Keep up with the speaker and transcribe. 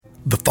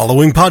The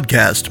following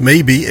podcast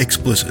may be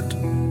explicit.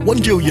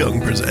 One Joe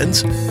Young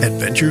presents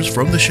Adventures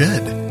from the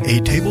Shed,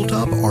 a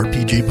tabletop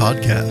RPG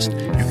podcast.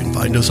 You can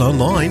find us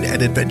online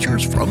at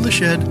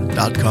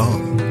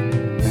adventuresfromtheshed.com.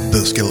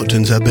 The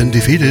skeletons have been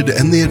defeated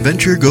and the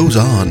adventure goes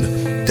on.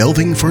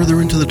 Delving further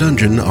into the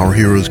dungeon, our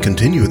heroes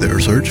continue their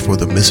search for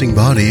the missing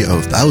body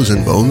of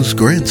Thousand Bones'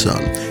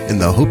 grandson in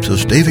the hopes of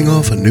staving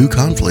off a new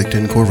conflict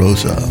in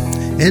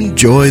Korvosa.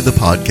 Enjoy the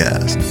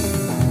podcast.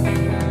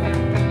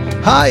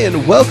 Hi,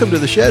 and welcome to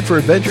The Shed for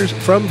Adventures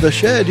from the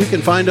Shed. You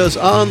can find us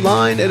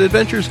online at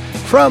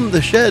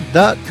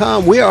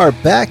adventuresfromtheshed.com. We are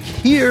back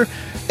here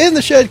in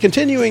the Shed,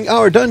 continuing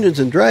our Dungeons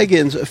 &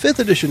 Dragons 5th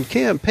edition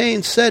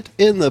campaign set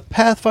in the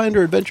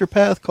Pathfinder adventure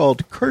path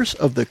called Curse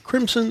of the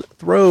Crimson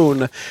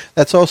Throne.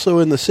 That's also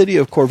in the city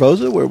of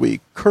Korvosa, where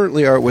we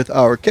currently are with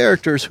our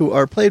characters, who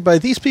are played by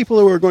these people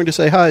who are going to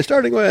say hi,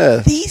 starting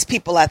with... These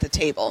people at the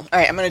table. All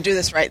right, I'm going to do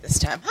this right this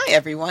time. Hi,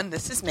 everyone.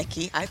 This is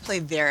Mickey. I play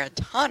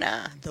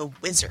Veritana, the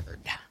wizard.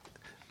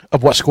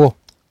 Of what school?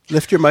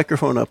 Lift your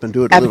microphone up and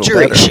do it a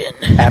little better.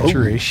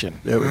 Abjuration. Oh,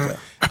 there we go.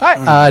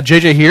 Hi,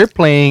 JJ here,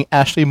 playing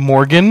Ashley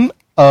Morgan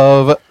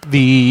of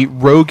the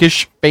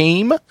roguish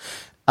fame with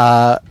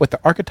the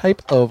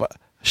archetype of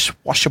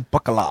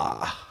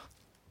Swashbuckler.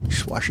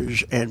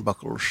 Swashes and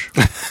buckles.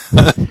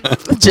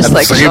 Just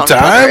like same Sean time?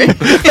 Connery.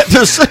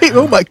 The same.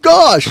 Oh my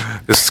gosh.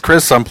 This is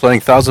Chris. I'm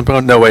playing Thousand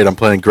Bone. No, wait, I'm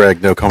playing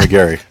Greg. No, call me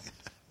Gary.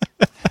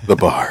 The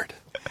Bard.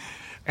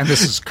 And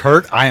this is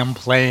Kurt. I am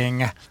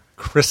playing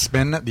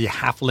Crispin, the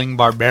halfling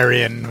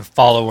barbarian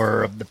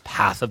follower of the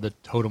path of the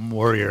totem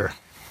warrior.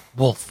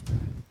 Wolf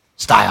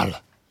style.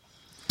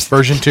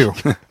 Version 2.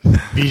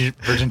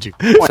 Version 2.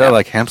 Is that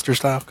like hamster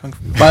style kung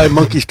fu? My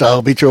monkey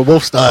style beat your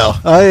wolf style.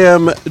 I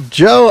am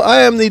Joe.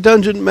 I am the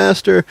dungeon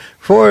master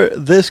for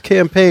this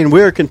campaign.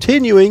 We are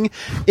continuing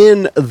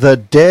in the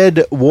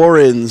Dead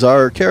Warrens.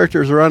 Our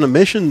characters are on a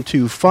mission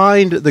to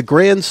find the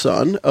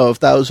grandson of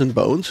Thousand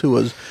Bones, who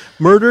was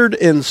murdered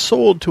and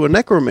sold to a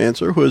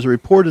necromancer who is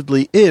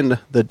reportedly in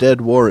the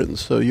Dead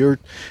Warrens. So you're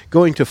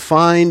going to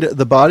find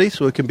the body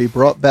so it can be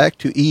brought back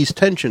to ease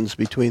tensions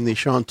between the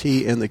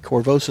Shanti and the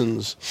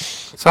Korvosans.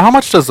 So how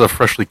much does a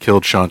freshly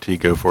killed Shanti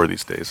go for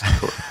these days?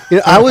 You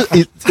know,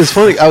 it's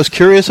funny. I was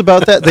curious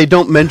about that. They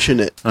don't mention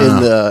it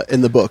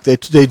in the book. They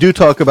do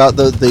talk about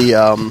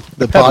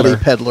the body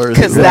peddler,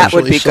 because that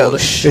would be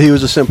gauche. He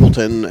was a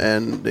simpleton,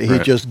 and he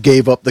Right. just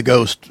gave up the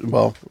ghost.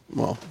 Well,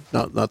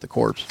 not the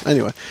corpse.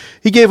 Anyway,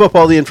 he gave up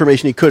all the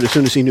information he could as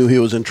soon as he knew he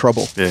was in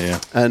trouble. Yeah.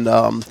 And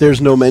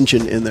there's no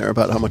mention in there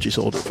about how much he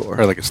sold it for.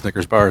 Or like a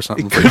Snickers bar or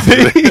something. You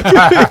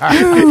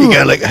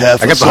got like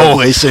half I a got the whole-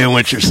 Subway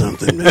sandwich or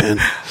something, man.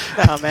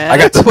 Oh, man. I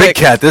got the big Twix.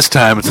 cat this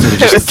time instead of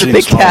It was just the the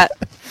big small. cat.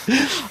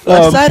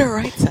 Left side or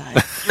right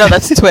side? No,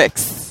 that's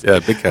Twix. Yeah,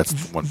 big cat's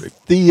one big.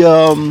 The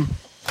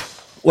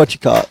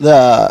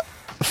the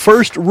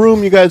first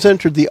room you guys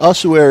entered, the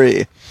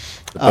ossuary.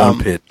 The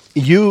bone pit.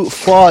 You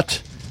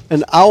fought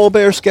an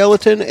owlbear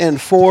skeleton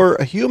and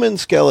 4 human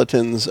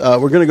skeletons.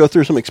 We're going to go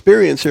through some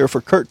experience here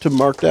for Kurt to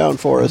mark down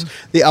for us.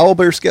 The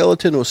owlbear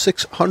skeleton was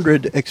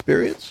 600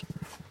 experience.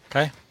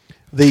 Okay.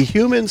 The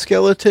human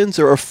skeletons,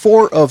 there are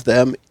 4 of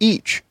them.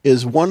 Each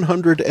is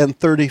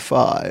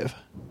 135.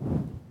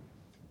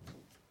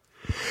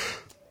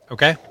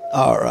 Okay.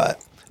 All right.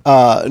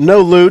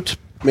 No loot.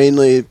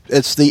 Mainly,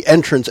 it's the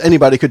entrance.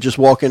 Anybody could just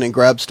walk in and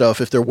grab stuff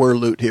if there were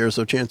loot here,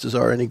 so chances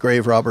are any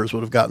grave robbers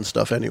would have gotten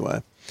stuff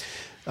anyway.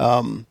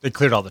 They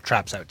cleared all the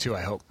traps out, too,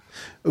 I hope.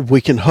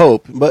 We can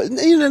hope. But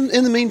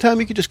in the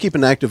meantime, you could just keep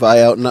an active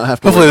eye out and not have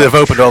to Hopefully worry they've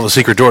opened all the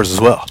secret doors as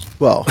well.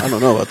 Well, I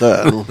don't know about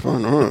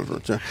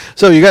that.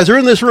 So you guys are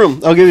in this room.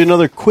 I'll give you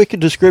another quick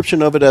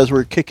description of it as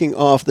we're kicking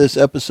off this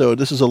episode.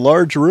 This is a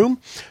large room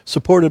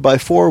supported by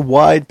 4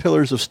 wide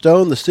pillars of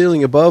stone. The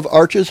ceiling above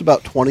arches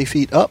about 20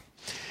 feet up.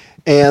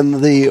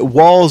 And the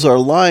walls are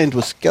lined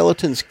with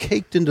skeletons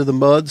caked into the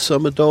mud,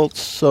 some adults,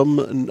 some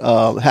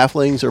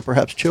halflings or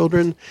perhaps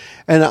children.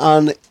 And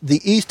on the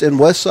east and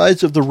west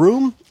sides of the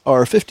room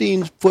are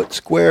 15-foot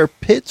square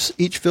pits,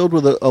 each filled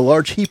with a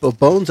large heap of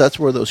bones. That's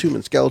where those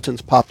human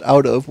skeletons popped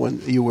out of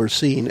when you were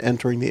seen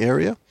entering the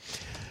area.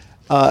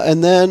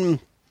 And then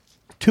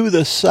to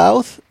the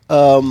south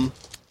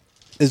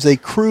is a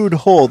crude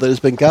hole that has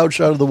been gouged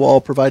out of the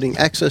wall, providing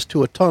access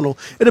to a tunnel.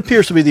 It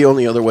appears to be the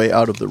only other way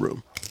out of the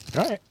room.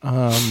 All right.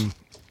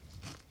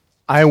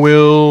 I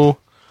will...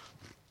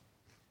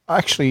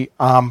 Actually,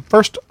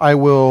 first I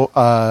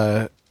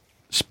will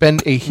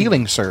spend a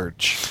healing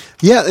surge.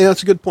 Yeah,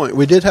 that's a good point.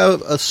 We did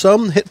have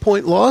some hit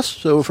point loss,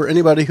 so for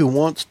anybody who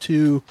wants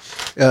to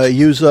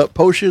use up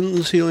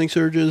potions, healing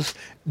surges,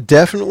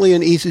 definitely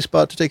an easy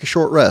spot to take a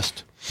short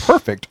rest.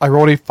 Perfect. I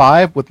rolled a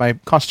 5 with my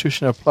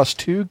constitution of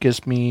 +2.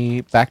 Gives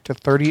me back to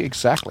 30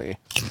 exactly.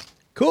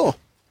 Cool.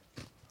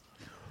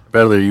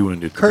 Better you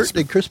wouldn't do Kurt,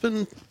 did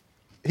Crispin...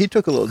 He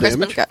took a little Crispin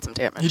damage. got some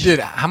damage. You did.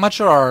 How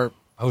much are our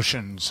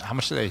potions? How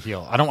much do they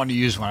heal? I don't want to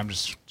use one. I'm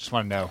just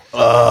want to know.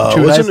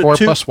 2d4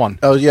 plus 1.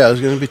 Oh, yeah, it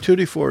was going to be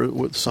 2d4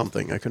 with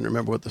something. I couldn't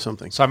remember what the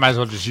something. So I might as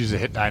well just use a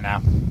hit die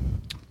now.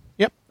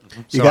 Yep.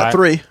 You So got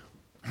 3.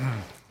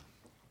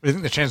 I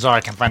think the chances are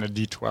I can find a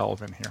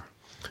D12 in here.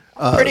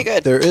 Pretty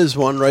good. There is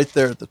one right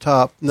there at the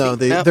top. No,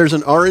 Nope. there's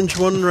an orange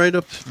one right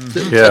up.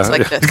 Yeah, Looks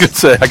like I this. could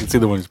say I can see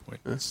the one he's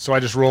pointing. So I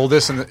just roll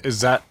this, and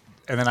is that,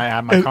 and then I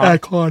add my con.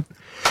 Icon.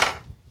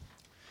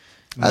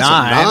 That's a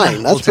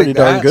 9. That's We'll pretty take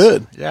darn that.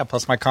 good. Yeah,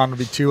 plus my con would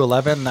be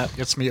 211. That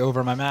gets me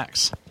over my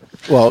max.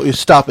 Well, you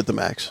stop at the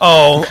max.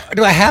 Oh,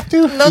 do I have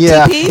to? No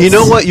Yeah, TPs? you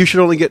know what? You should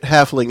only get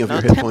halfling of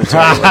your hit points.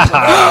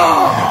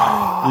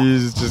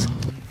 He's just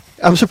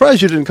I'm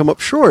surprised you didn't come up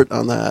short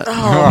on that.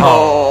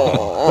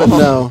 Oh. But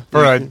no.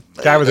 for a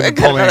guy with a I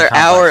got Napoleon another complex.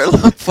 hour to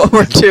look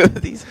forward to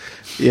these.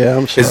 Yeah,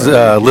 I'm sorry.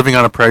 Is "Living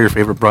on a Prayer" your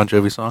favorite Bon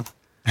Jovi song?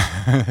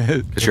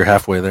 Because you're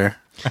halfway there.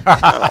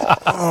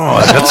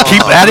 Let's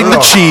keep adding the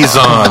cheese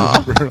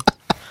on.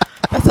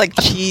 That's like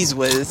cheese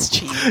whiz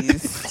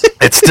cheese.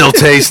 It's still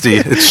tasty.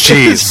 It's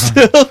cheese.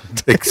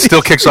 It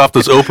still kicks off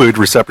those opioid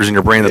receptors in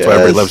your brain. That's why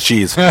everybody Yes. loves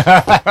cheese.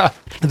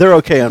 They're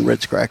okay on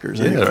Ritz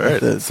crackers. Anyway.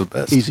 right. It's the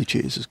best. Easy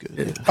cheese is good.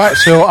 Yeah. All right,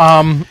 so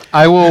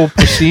I will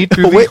proceed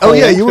through the Wait, oh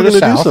yeah, hole you were to the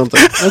going to do south.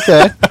 something.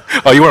 Okay.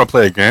 Oh, you want to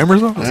play a game or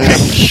something?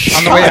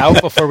 On the way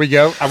out, before we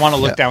go, I want to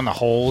look down the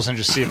holes and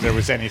just see if there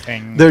was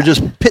anything. They're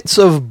just pits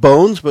of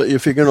bones, but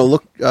if you're going to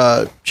look,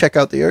 check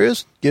out the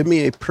areas, give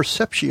me a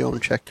perception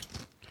check.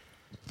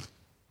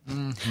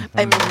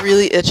 I'm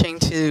really itching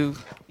to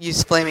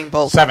use flaming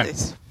bolts. 7.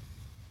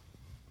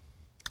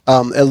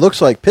 On these. It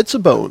looks like pits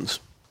of bones.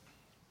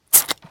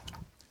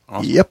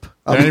 Awesome. Yep. Is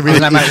there any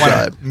reason I might want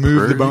side. to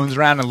move the bones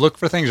around and look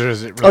for things, or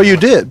is it? Really Oh, you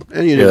did,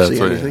 and you Yeah, didn't see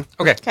that's right. anything.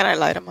 Okay. Can I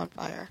light them on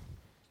fire?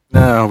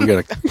 No, we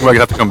gotta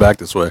have to come back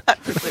this way. I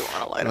really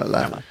want to light them.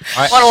 Well,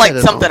 I want I- to light Set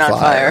it something on on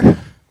fire. fire.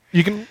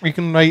 You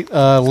can light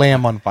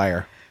lamb on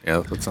fire. Yeah,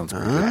 that sounds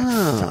pretty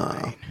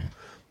Ah.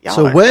 Y'all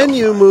So aren't when no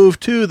you fun. move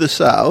to the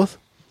south,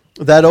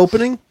 that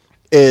opening,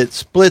 it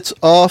splits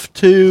off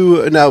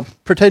to, now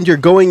pretend you're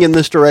going in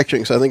this direction,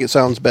 because I think it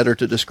sounds better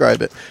to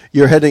describe it.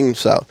 You're heading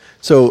south.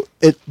 So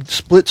it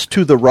splits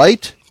to the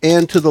right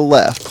and to the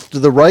left. To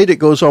the right, it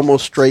goes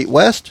almost straight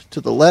west.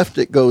 To the left,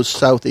 it goes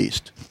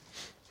southeast.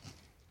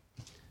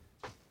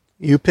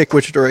 You pick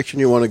which direction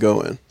you want to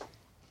go in.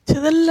 To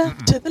the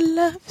left, to the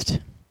left.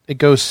 It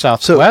goes So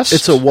southwest.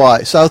 it's a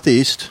Y,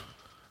 southeast,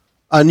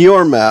 on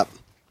your map.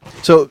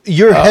 So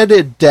you're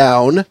headed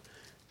down.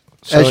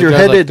 So As it you're goes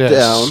like headed this.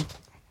 down,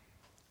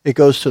 it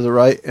goes to the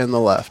right and the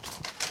left.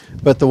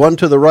 But the one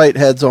to the right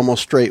heads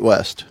almost straight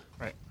west.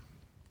 Right.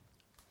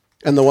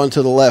 And the one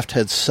to the left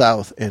heads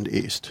south and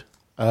east.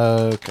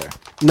 Okay.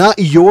 Not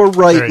your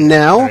right There you go,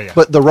 now, there you go.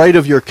 but the right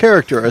of your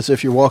character, as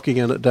if you're walking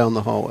in it down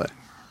the hallway.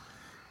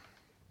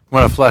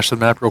 Want to flash the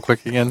map real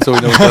quick again so we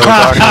know what we're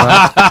talking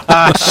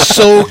about?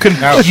 So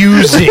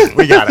confusing.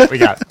 We got it. We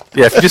got it.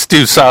 Yeah, if you just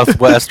do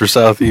southwest or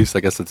southeast, I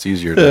guess it's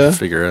easier to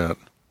figure out.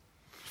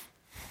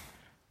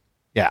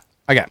 Yeah,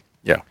 I got it.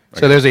 Yeah.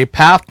 So there's a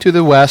path to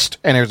the west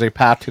and there's a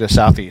path to the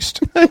southeast.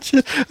 I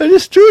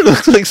just drew it. It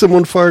looks like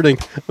someone farting.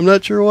 I'm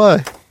not sure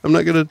why. I'm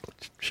not going to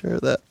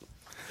share that.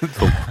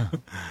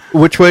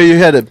 Which way are you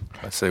headed?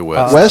 I say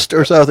west. West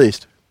or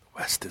southeast?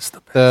 West is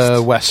the best.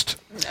 The west.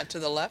 Not to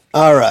the left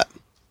All right.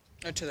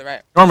 or to the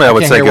right? Normally I would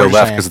can't say hear go what you're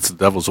left saying. because it's the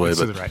devil's way,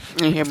 To but the right.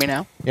 Can you hear me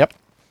now? Yep.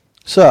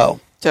 So,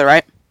 To the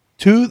right?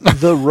 to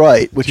the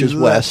right, which is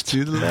west.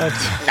 To the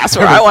left. That's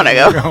where I want to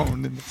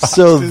go.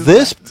 So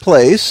this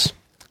place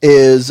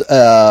is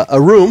a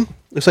room,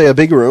 let's say a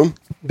big room,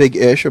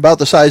 big-ish, about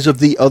the size of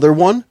the other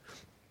one.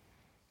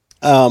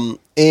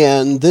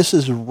 And this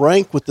is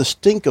rank with the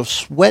stink of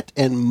sweat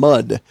and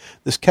mud.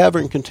 This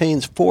cavern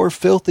contains 4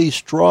 filthy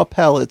straw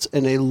pallets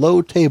and a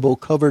low table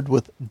covered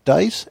with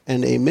dice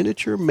and a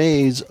miniature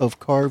maze of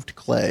carved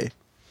clay.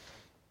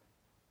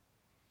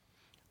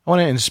 I want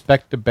to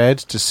inspect the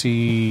beds to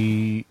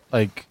see,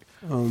 like,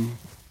 You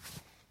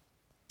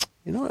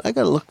know what? I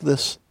got to look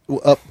this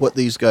up, what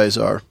these guys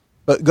are.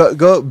 But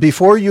go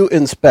before you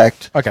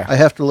inspect. Okay. I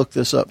have to look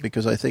this up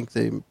because I think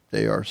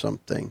they are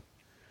something.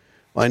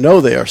 Well, I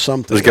know they are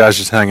something. those guys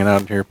just hanging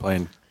out here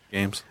playing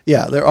games.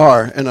 Yeah, there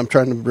are, and I'm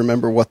trying to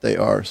remember what they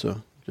are.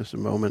 So just a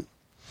moment.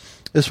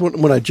 This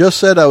one, when I just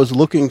said I was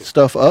looking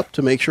stuff up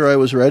to make sure I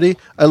was ready,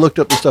 I looked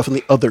up the stuff in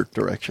the other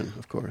direction,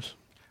 of course.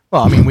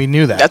 well, I mean, we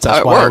knew that. That's how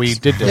it why works. we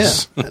did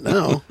this. Yeah, I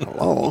know.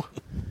 Hello.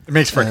 It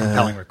makes for a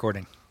compelling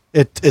recording.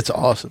 It's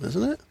awesome,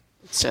 isn't it?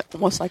 It's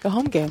almost like a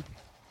home game.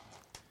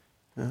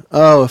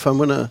 Oh, if I'm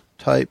going to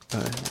type,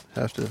 I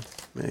have to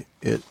make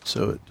it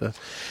so it.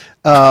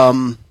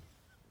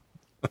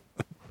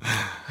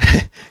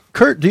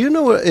 Kurt, do you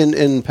know what,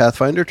 in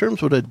Pathfinder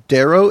terms what a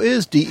Darrow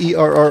is?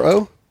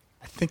 DERRO?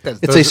 I think that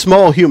It's a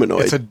small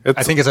humanoid.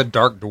 I think it's a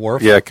dark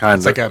dwarf. Yeah, kind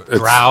It's of. like a It's-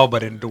 drow,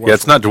 but in dwarf. Yeah,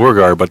 it's not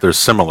Dwargar, but they're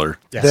similar.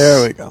 Yes.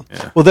 There we go.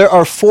 Yeah. Well, there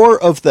are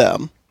 4 of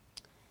them.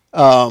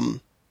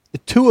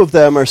 2 of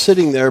them are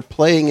sitting there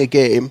playing a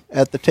game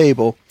at the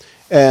table,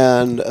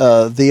 and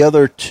the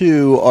other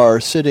 2 are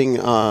sitting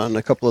on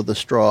a couple of the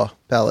straw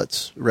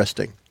pallets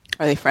resting.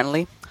 Are they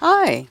friendly?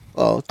 Hi.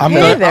 Well, I'm Hey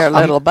gonna- there,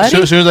 little buddy.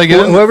 As soon as I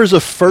get in, whoever's the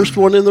first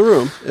one in the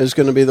room is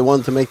going to be the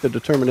one to make the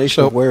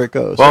determination So- of where it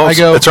goes. Well, I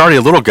go- it's already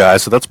a little guy,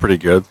 so that's pretty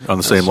good on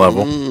the same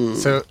level.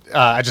 So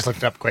I just looked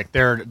it up quick.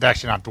 They're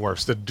actually not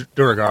dwarfs. The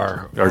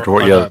Duragar.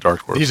 The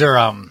dark dwarf. These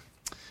are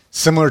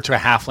similar to a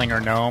halfling or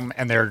gnome,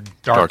 and they're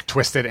Dark.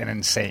 twisted, and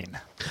insane.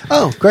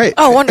 Oh, great.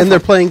 Oh, wonderful. And they're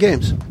playing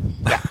games.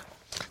 Yeah.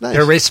 Nice.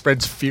 Their race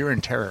spreads fear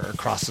and terror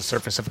across the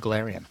surface of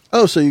Galarian.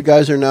 Oh, so you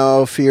guys are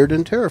now feared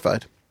and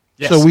terrified.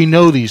 Yes. so we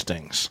know these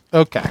things.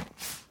 Okay.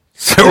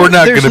 So we're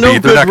not There's going to no be.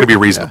 They're good not going to be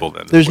re- reasonable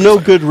then. There's no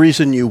good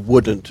reason you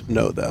wouldn't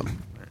know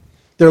them.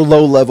 They're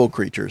low-level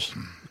creatures,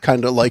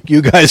 kind of like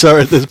you guys are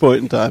at this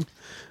point in time.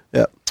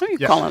 Yeah. What are you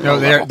Yeah. calling No,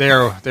 them?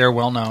 they're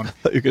well known.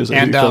 thought you were gonna say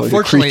And you're calling it a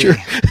fortunately,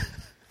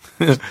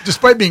 creature.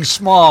 despite being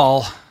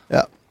small,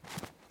 Yeah.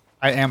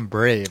 I am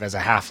brave as a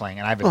halfling,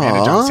 and I have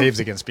advantage Aw. on saves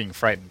against being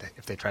frightened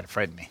if they try to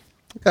frighten me.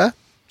 Okay.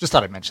 Just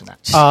thought I'd mention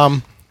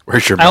that.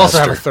 Where's your I master? also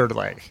have a third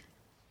leg.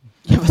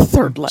 You have a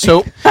third leg.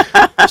 So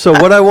So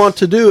what I want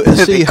to do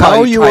is They see call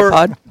how you you are.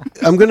 tripod.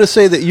 I'm going to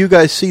say that you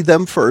guys see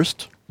them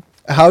first.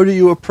 How do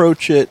you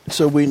approach it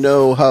so we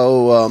know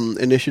how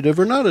initiative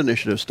or not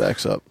initiative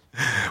stacks up?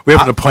 We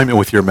have an appointment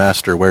with your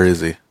master. Where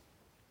is he?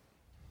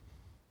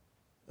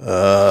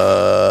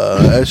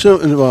 I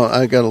assume, well,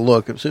 I got to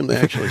look. I assume they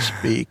actually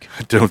speak.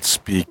 Don't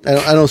speak.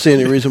 I don't see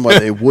any reason why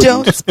they wouldn't.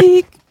 Don't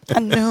speak. I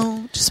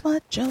know just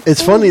what you're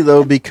It's funny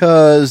though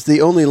because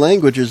the only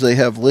languages they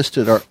have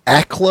listed are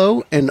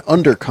Aklo and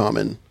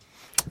Undercommon.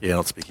 Yeah, I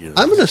don't speak either.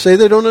 I'm going to say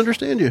they don't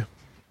understand you.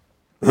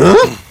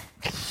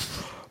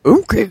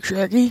 Okay,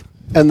 Shaggy.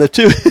 And the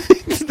two,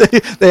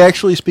 they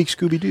actually speak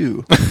Scooby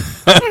Doo.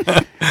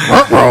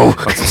 What's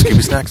the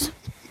Scooby Snacks?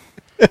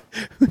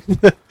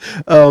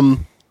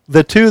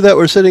 The two that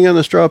were sitting on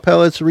the straw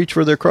pallets reach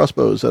for their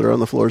crossbows that are on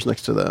the floors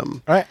next to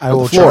them. all right, I On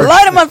will the floor. charge.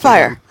 Light them on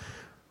fire.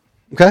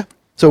 Okay,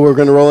 so we're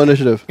going to roll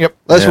initiative. Yep.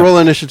 Let's Yeah. roll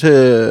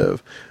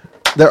initiative.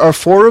 There are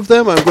 4 of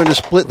them. I'm going to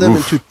split them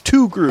into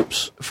 2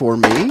 groups for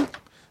me.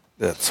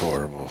 That's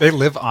horrible. They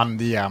live on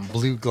the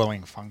blue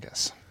glowing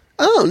fungus.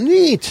 Oh,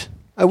 neat.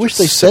 I wish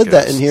they said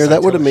that in here.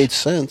 That would have made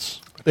sense.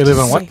 They live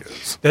in what?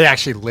 They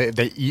actually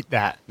they eat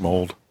that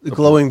Mold. The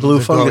glowing blue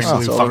the glowing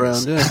fungus blue all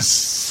fungus. around. Yeah.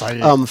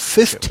 Science.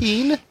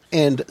 15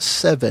 and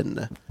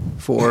 7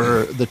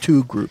 for the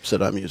 2 groups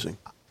that I'm using.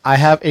 I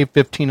have a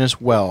 15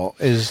 as well.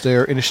 Is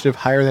their initiative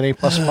higher than a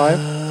 +5?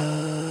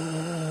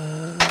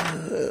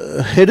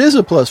 It is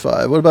a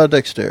 +5. What about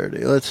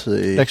dexterity? Let's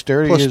see.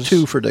 Dexterity is-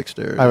 +2 for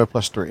dexterity. I have a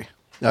 +3.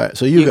 All right,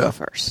 so you You go. go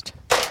first.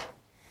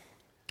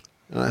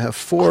 And I have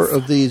 4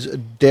 of these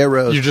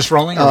Darrows. You're just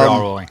rolling, or we're all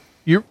rolling?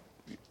 You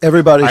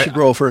Everybody I- should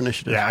roll for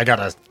initiative. Yeah, I got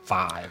a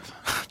 5.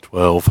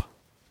 12.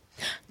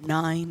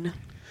 9.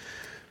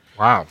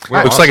 Wow,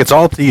 Looks like it's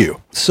all up to you.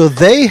 So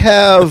they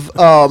have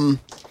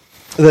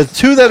the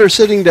 2 that are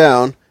sitting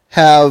down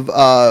have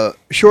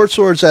short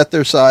swords at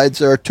their sides.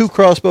 There are 2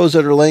 crossbows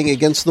that are laying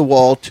against the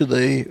wall to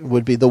the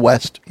would be the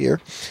west here.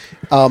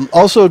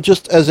 Also,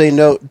 just as a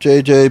note,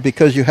 JJ,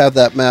 because you have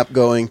that map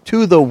going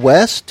to the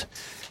west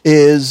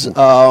is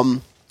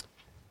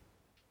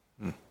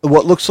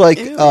what looks like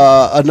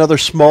another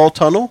small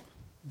tunnel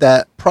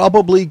that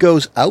probably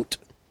goes out.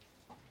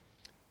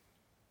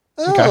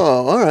 Oh, Okay.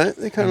 all right.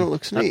 That kind of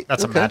looks neat.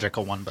 That's Okay. a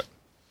magical one, but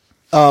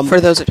For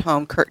those at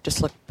home, Kurt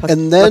just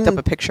and then looked up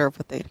a picture of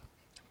what they...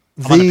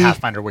 I'm on the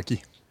Pathfinder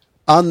wiki.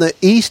 On the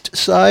east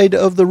side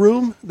of the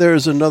room,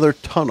 there's another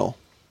tunnel.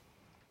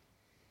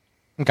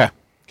 okay?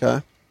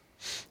 Okay.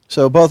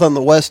 So both on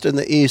the west and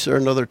the east are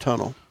another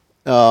tunnel.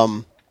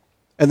 And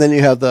then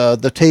you have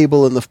the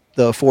table and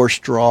the 4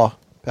 straw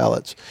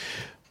pallets.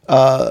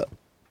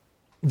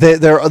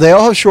 They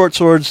all have short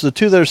swords. The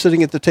 2 that are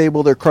sitting at the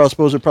table, their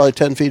crossbows are probably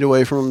 10 feet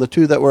away from them. The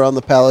 2 that were on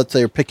the pallets,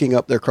 they are picking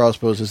up their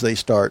crossbows as they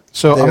start.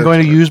 So They I'm are-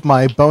 going to use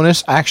my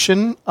bonus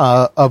action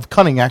of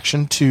cunning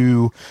action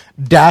to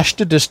dash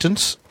the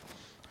distance,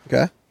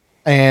 Okay.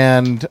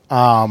 and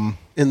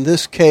In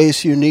this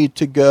case, you need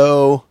to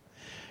go.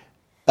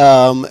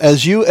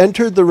 As you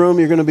entered the room,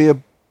 you're going to be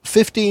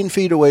 15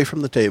 feet away from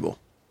the table.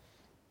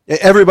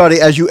 Everybody,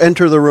 as you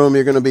enter the room,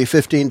 you're going to be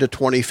 15 to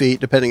 20 feet,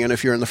 depending on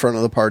if you're in the front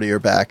of the party or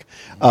back,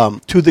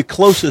 to the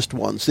closest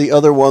ones. The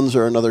other ones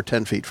are another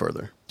 10 feet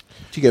further,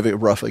 to give you a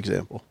rough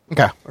example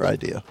okay. or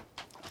idea.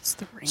 What's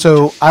the range?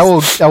 So I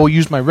will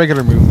use my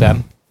regular move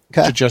then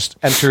Okay. to just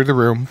enter the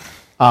room,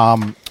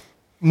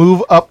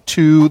 move up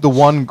to the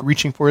one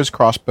reaching for his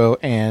crossbow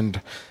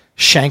and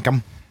shank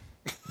him.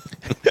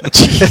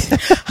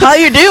 How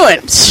you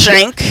doing,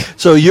 Shank?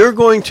 So you're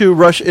going to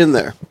rush in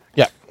there.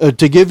 Yeah.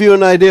 To give you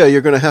an idea,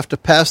 you're going to have to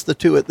pass the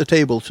 2 at the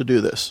table to do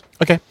this.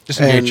 Okay.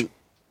 Disengage. And-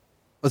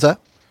 what's that?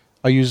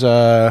 I'll use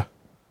my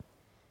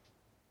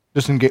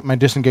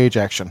disengage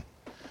action.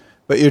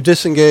 But your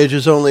disengage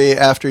is only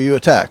after you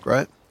attack,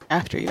 right?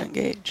 After you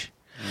engage.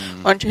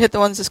 Why don't you hit the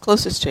ones that's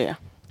closest to you?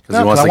 Because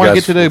he wants I the want to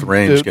guys get to with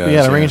range guys.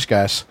 Yeah, the ranged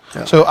guys.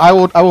 So I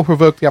will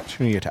provoke the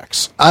opportunity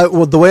attacks.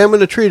 Well, the way I'm going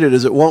to treat it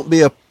is it won't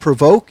be a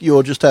provoke.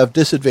 You'll just have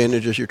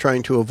disadvantage as you're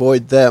trying to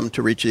avoid them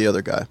to reach the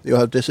other guy. You'll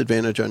have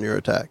disadvantage on your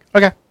attack.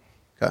 Okay.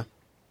 Okay.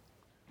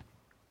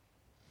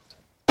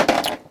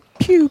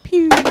 pew,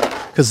 pew.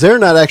 Because they're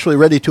not actually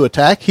ready to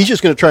attack. He's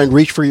just going to try and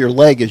reach for your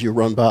leg as you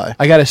run by.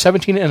 I got a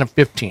 17 and a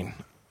 15.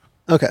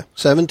 Okay,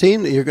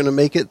 17. You're going to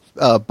make it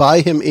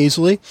by him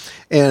easily,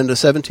 and a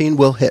 17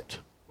 will hit.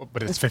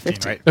 But it's 15,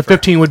 right? The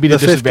 15 would be the The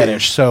 15.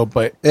 disadvantage. So,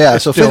 but Yeah,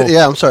 it's so still,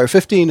 I'm sorry.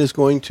 15 is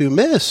going to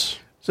miss.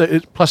 so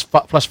it, plus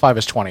 5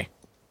 is 20.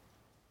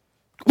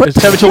 What,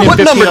 It's 17 and what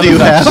 15 number on do the you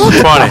dice.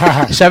 have?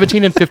 20.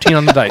 17 and 15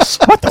 on the dice.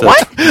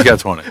 What? You got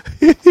 20.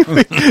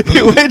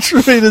 He waits for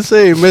me to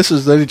say he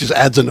misses, then he just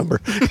adds a number.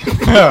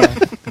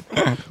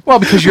 Well,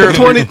 because you're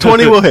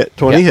 20 will hit.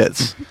 20 Yeah.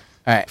 hits.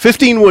 All right.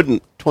 15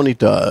 wouldn't. 20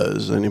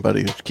 does.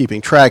 Anybody who's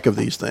keeping track of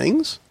these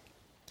things.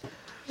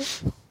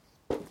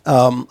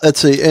 Let's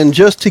see. And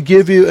just to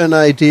give you an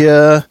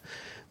idea,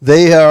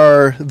 they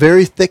are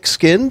very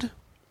thick-skinned.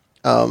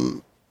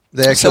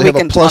 They actually we have a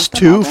can plus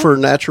taunt them 2 all for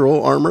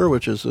natural armor,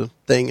 which is a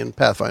thing in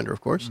Pathfinder, of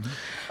course.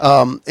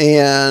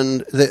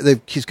 And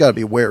he's got to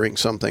be wearing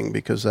something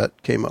because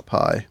that came up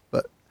high.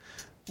 But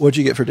what'd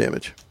you get for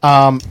damage?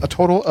 A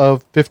total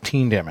of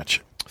 15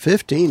 damage.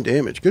 15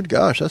 damage. Good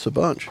gosh, that's a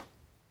bunch.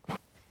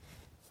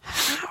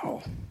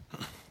 How?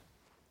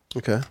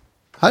 Okay.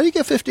 How do you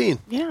get 15?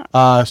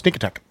 Yeah. Sneak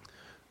attack.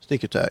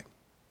 Sneak attack.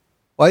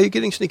 Why are you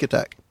getting sneak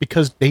attack?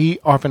 Because they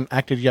haven't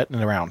acted yet in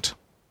the round.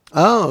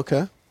 Oh,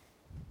 okay.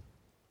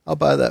 I'll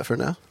buy that for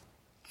now.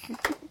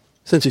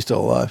 Since he's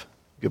still alive.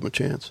 Give him a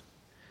chance.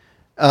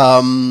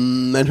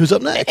 And who's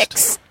up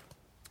next?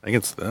 I think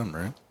it's them,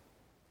 right?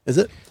 Is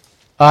it?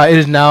 It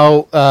is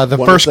now the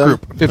One first of them?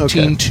 group,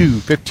 15-2,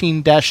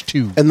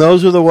 15-2. And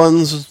those are the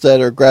ones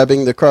that are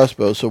grabbing the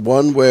crossbow. So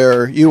one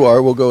where you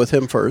are, we'll go with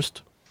him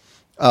first.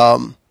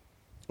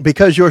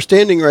 Because you're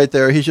standing right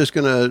there, he's just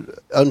going to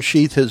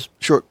unsheath his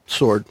short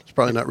sword. It's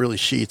probably not really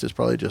sheath. It's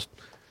probably just,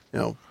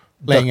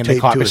 Laying in duct the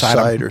tape cot to his beside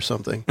him. side or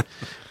something.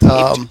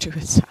 To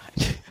his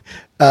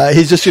side.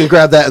 He's just going to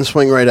grab that and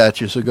swing right at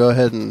you. So go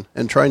ahead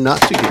and try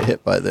not to get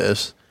hit by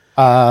this.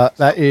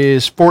 That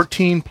is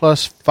 14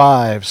 plus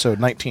 5, so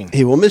 19.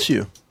 He will miss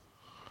you.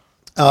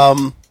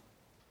 And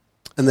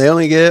they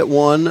only get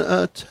one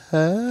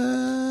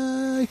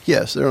attack.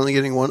 Yes, they're only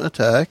getting one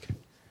attack.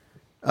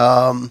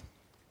 And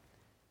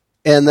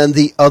then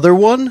the other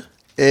one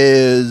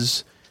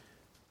is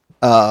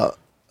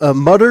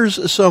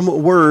mutters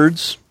some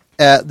words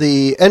at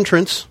the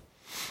entrance,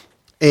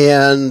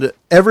 and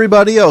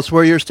everybody else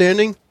where you're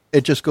standing,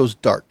 it just goes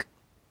dark.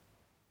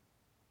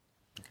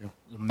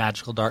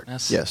 Magical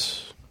darkness.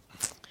 Yes.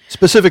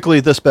 Specifically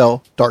the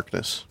spell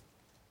Darkness.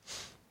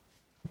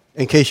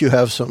 In case you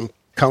have some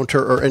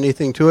counter or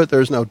anything to it,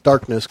 there's now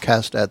darkness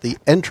cast at the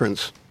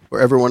entrance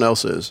where everyone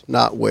else is,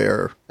 not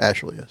where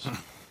Ashley is.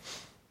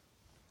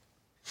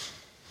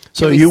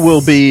 So Can we you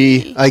will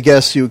be, see? I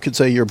guess you could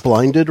say you're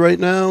blinded right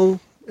now,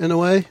 in a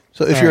way.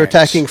 So if you're Right.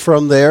 attacking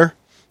from there,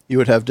 you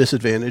would have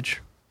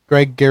disadvantage.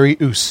 Greg Gary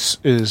Oos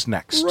is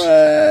next.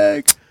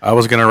 Greg! I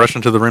was going to rush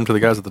into the room to the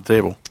guys at the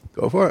table.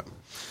 Go for it.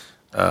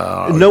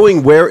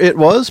 Knowing where it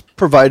was,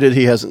 provided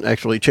he hasn't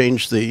actually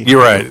changed the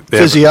You're right. They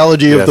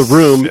physiology of haven't- the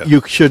room, yes, yeah.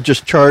 you should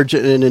just charge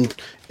it,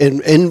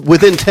 and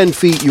within 10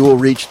 feet, you will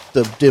reach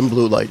the dim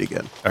blue light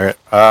again. All right.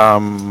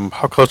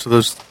 How close are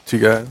those two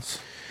guys?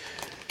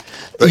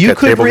 You That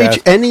could table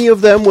reach guys? any of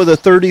them with a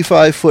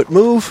 35-foot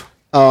move.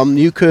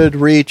 You could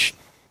reach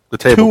The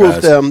table two guys.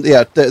 of them.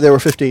 Yeah, they were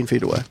 15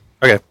 feet away.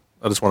 Okay.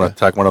 I just want to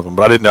attack one of them,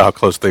 but I didn't know how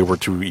close they were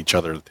to each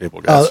other, the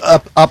table guys.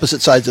 Up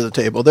opposite sides of the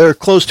table. They're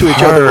close to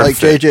each other, like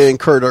Perfect. JJ and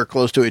Kurt are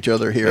close to each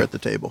other here at the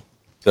table.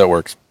 That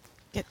works.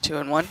 Get 2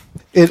 and 1.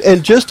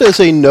 And just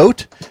as a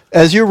note,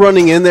 as you're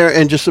running in there,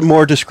 and just some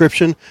more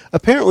description,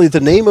 apparently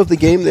the name of the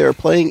game they are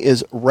playing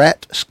is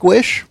Rat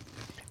Squish,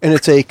 and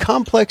it's a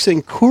complex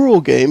and cruel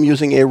game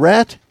using a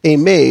rat, a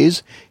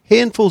maze,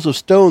 handfuls of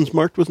stones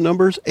marked with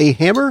numbers, a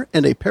hammer,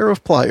 and a pair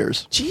of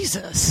pliers.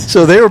 Jesus.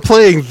 So they were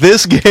playing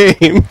this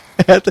game.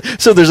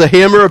 So there's a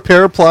hammer, a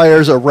pair of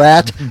pliers, a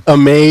rat, a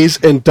maze,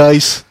 and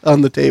dice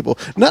on the table.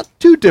 Not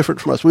too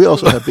different from us. We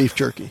also have beef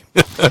jerky.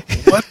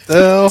 What the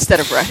hell? Instead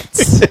of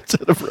rats.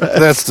 Instead of rats.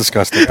 That's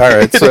disgusting. All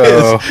right, It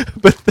so is.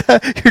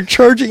 But you're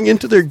charging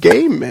into their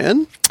game,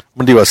 man.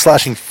 I'm going to do a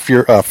slashing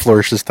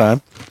flourish this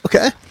time.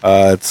 Okay.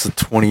 It's a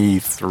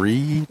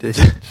 23 to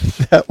hit.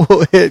 That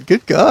will hit.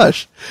 Good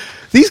gosh.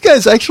 These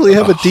guys actually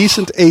have a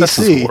decent This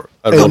is AC. hor-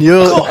 I And rolled,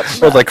 you'll,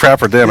 rolled like crap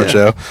for damage,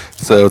 Yeah. though.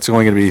 So it's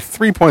only going to be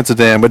 3 points of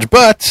damage,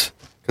 but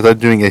because I'm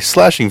doing a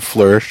slashing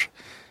flourish,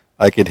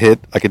 I could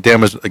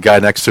damage a guy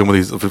next to him with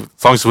these. As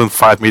long as he's within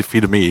 5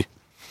 feet of me,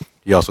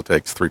 he also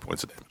takes 3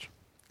 points of damage.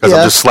 Because Yeah.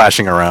 I'm just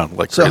slashing around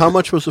like so crazy. how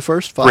much was the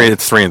first? 5?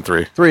 It's 3 and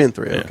 3. 3 and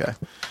 3. Yeah. Okay.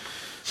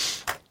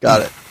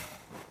 Got it.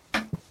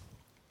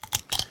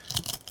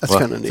 That's Well,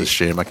 kind of it's a neat.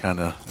 shame.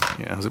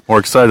 I was more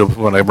excited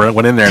when I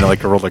went in there and I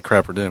rolled like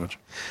crap for damage.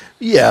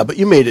 Yeah, but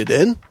you made it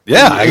in.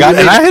 Yeah,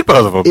 I hit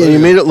both of them. Yeah, you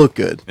made it look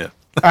good. Yeah.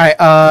 All right,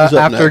 Who's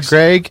up after next?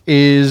 Greg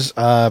is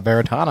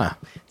Veritana.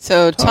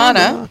 So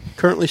Tana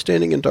Currently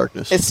standing in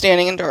darkness. is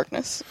standing in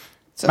darkness.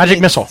 So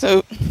Magic missile.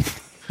 So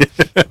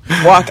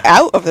walk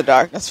out of the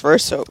darkness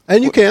first. So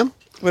And you can.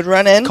 would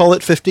run in. Call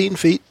it 15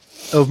 feet.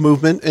 of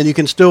movement, and you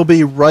can still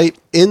be right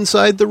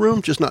inside the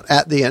room, just not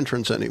at the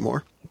entrance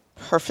anymore,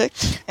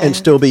 Perfect. and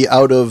still be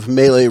out of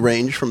melee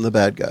range from the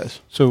bad guys.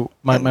 So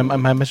my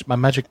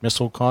magic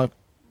missile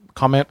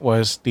comment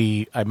was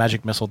I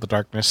magic missile the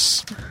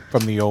darkness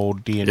from the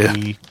old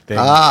D&D thing.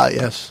 Ah,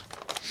 yes.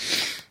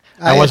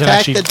 I wasn't attack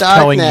actually the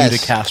telling you to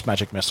darkness. cast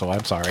magic missile.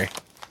 I'm sorry.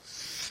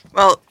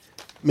 Well,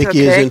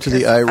 Mickey is into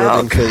the eye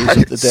rubbing phase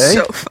of the day.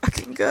 So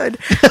fucking good.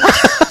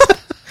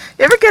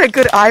 You ever get a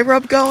good eye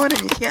rub going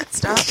and you can't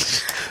stop?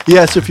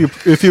 Yes, if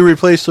you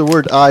replace the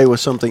word "I" with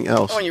something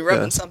else. Oh, and you're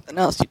rubbing yes. something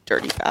else, you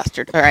dirty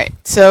bastard. All right,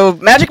 so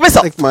magic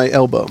missile. Like my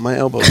elbow. My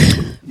elbow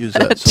can use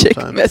that Magic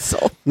sometimes.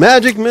 missile.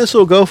 Magic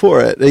missile, go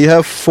for it. You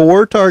have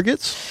 4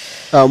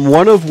 targets,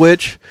 one of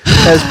which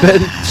has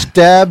been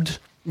stabbed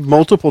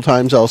multiple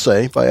times, I'll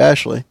say, by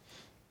Ashley.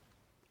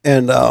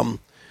 And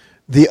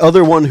the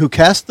other one who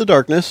cast the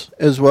darkness,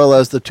 as well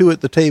as the 2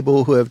 at the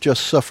table who have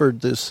just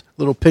suffered this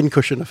little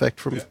pincushion effect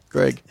from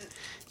Greg.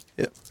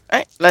 Yep. All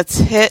right, let's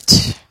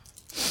hit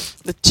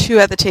the 2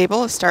 at the table.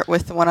 Let's start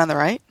with the one on the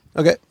right.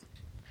 Okay.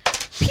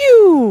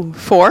 Pew!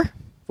 4.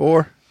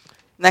 4.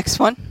 Next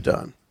one.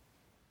 Done.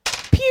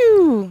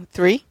 Pew!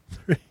 3.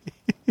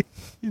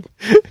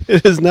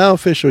 It is now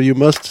official. You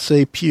must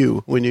say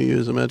pew when you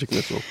use a magic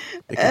missile.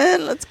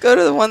 And let's go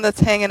to the one that's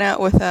hanging out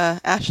with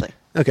Ashley.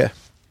 Okay.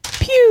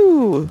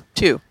 Pew!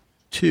 2.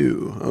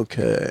 2.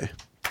 Okay.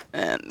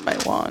 And my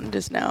wand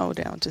is now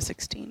down to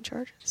 16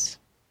 charges.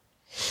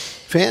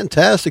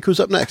 Fantastic. Who's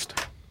up next?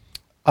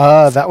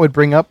 That would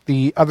bring up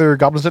the other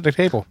goblins at the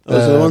table.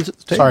 Those are the ones at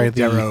the table? Sorry,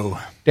 the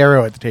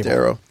Darrow at the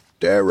table.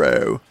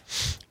 Darrow.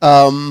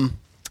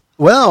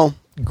 Well,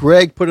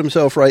 Greg put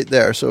himself right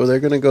there, so they're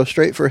going to go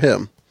straight for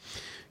him.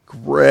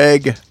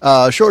 Greg,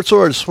 short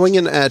sword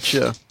swinging at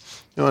you.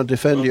 You want to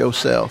defend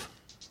yourself.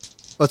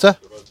 What's that?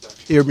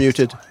 You're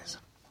muted.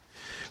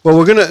 Well,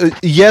 we're going to...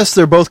 yes,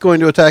 they're both going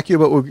to attack you,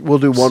 but we'll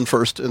do one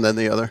first and then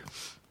the other.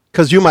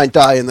 Because you might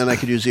die, and then I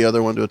could use the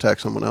other one to attack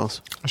someone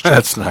else.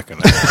 That's not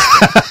going to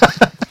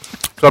happen.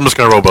 So I'm just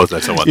going to roll both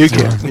dice at once. You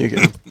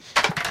can.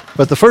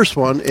 But the first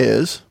one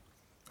is...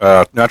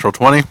 natural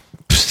 20.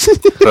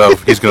 So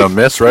he's going to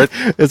miss, right?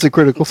 It's a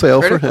critical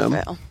fail for Critical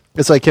him. fail.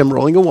 It's like him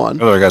rolling a 1.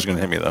 The other guy's going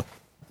to hit me,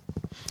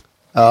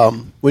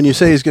 though. When you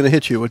say he's going to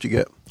hit you, what'd you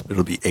get?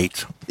 It'll be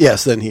 8.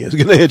 Yes, then he is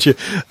going to hit you.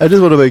 I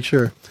just want to make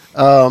sure.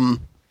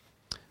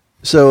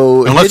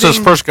 So Unless this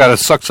first guy that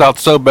sucks out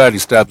so bad he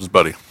stabs his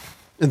buddy.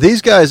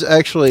 these guys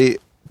actually,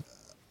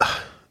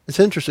 it's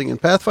interesting. In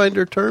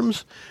Pathfinder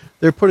terms,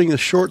 they're putting the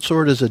short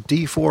sword as a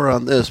D4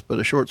 on this, but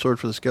a short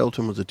sword for the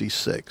skeleton was a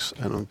D6.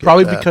 I don't get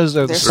Probably that. because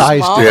of the They're size.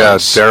 small. Yeah,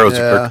 Darrow's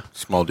Yeah. a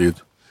small dude.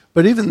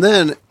 But even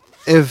then,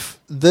 if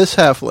this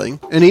halfling,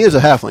 and he is a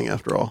halfling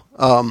after all,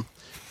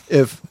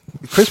 if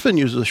Crispin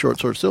uses a short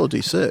sword, still a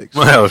D6.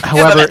 Well,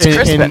 However, that's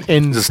Crispin.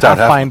 in He's a stout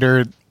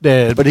Pathfinder,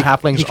 the But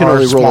halflings he can are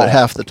only roll small. it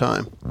half the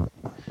time.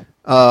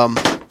 They got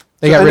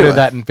rid anyway. of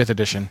that in 5th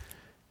edition.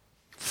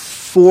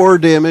 4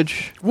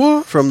 damage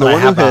from the But I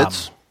one who have,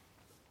 hits.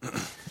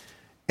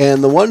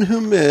 And the one who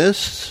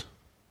missed...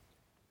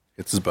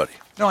 it's his buddy.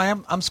 No,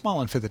 I'm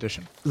small in 5th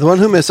edition. The one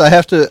who missed, I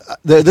have to...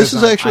 this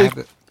is I actually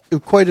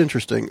have quite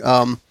interesting.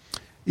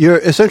 You're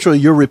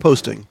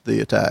reposting the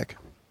attack.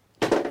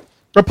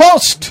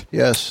 Repulsed!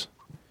 Yes.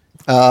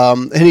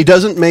 And he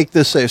doesn't make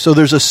this save. So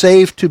there's a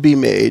save to be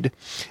made.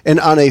 And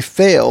on a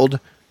failed,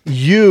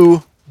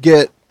 you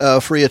get a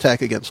free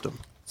attack against him.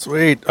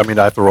 Sweet. I mean,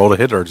 I have to roll to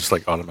hit or just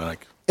like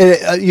automatic?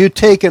 And, you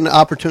take an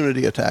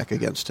opportunity attack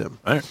against him.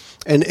 All right.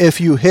 And if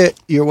you hit,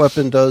 your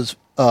weapon does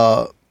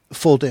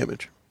full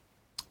damage.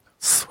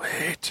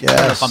 Sweet. I don't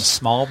know if I'm Yes.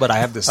 small, but I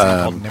have this thing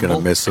called I'm nimble.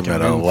 gonna miss I him can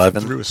at move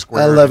 11. through a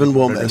square 11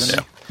 will bigger miss.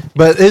 than-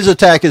 But his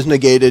attack is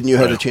negated, and you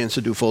had a Right. chance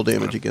to do full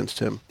damage against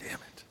him. Damn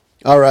it.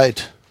 All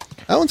right.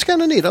 That one's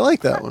kind of neat. I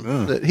like that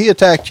one. That he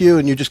attacked you,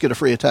 and you just get a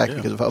free attack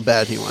because of how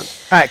bad he went.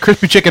 All right,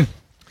 crispy chicken.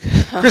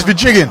 Crispy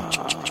chicken.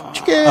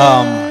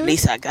 At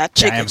least I got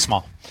Yeah, chicken. I am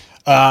small.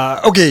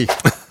 Okay.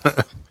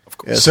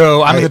 Yes.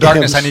 So I'm in the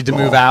darkness. am I need to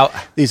small. move out.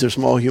 These are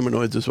small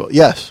humanoids as well.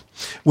 Yes.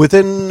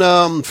 Within,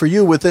 for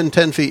you, within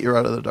 10 feet, you're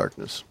out of the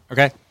darkness.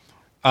 Okay.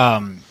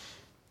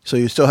 So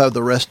you still have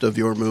the rest of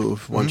your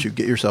move once you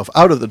get yourself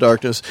out of the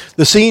darkness.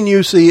 The scene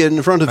you see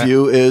in front of Right.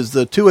 you is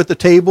the 2 at the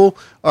table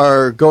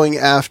are going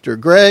after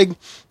Greg.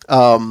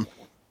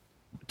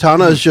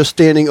 Tana is just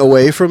standing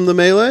away from the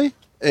melee,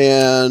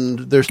 and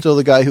there's still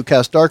the guy who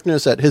cast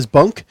darkness at his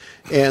bunk,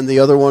 and the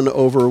other one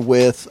over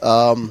with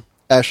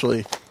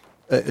Ashley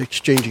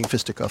exchanging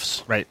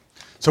fisticuffs. Right.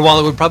 So while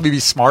it would probably be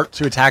smart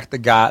to attack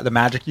the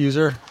magic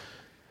user.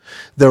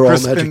 They're all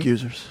Crispin- magic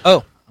users.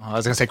 Oh, I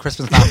was going to say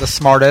Crispin's not the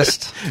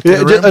smartest. in Yeah,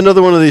 the room.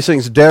 another one of these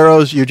things.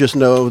 Darrows, you just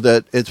know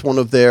that it's one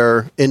of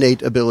their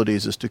innate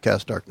abilities is to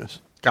cast darkness.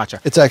 Gotcha.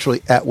 It's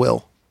actually at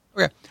will.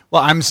 Okay.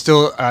 Well, I'm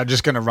still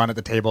just going to run at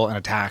the table and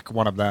attack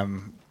one of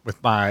them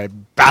with my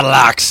battle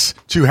axe,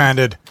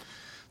 two-handed.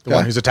 The Okay.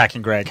 one who's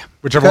attacking Greg.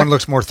 Whichever Okay. one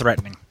looks more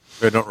threatening.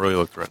 They don't really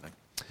look threatening.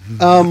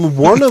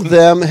 One of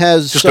them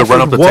has Just to run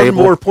suffered up the one table.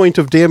 more point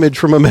of damage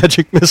from a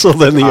magic missile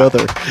than the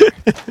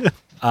other.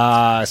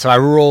 So I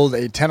rolled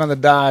a 10 on the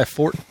die,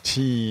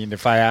 14.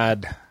 If I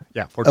add,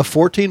 14. A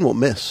 14 will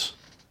miss.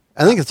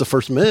 I think it's the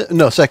first miss.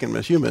 No, second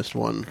miss. You missed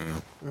one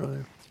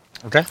earlier.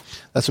 Okay.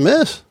 That's a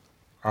miss.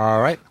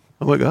 All right.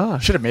 Oh my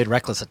gosh. Should have made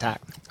reckless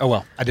attack. Oh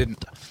well, I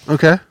didn't.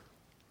 Okay.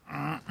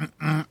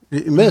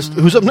 You missed.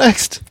 Who's up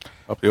next?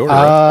 Up the order.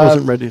 Right? I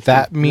wasn't ready.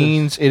 That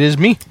means it is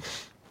me.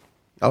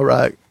 All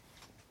right.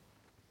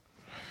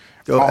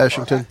 Go,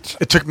 Ashington.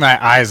 It took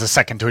my eyes a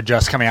second to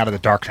adjust coming out of the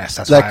darkness.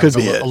 That's That why I could was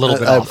be a it. little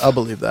bit I off.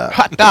 believe that.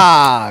 Hot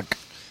dog.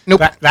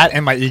 Nope. That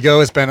and my ego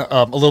has been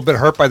a little bit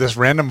hurt by this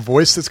random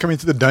voice that's coming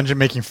through the dungeon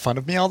making fun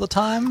of me all the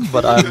time,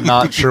 but I'm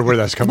not sure where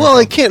that's coming Well,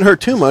 from. it can't hurt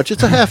too much.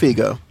 It's a half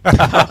ego.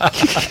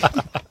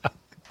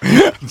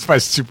 It's my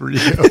super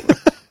ego.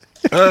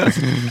 All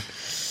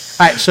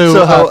right,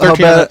 so, how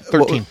 13. bad?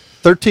 13.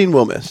 13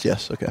 will miss.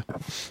 Yes. Okay.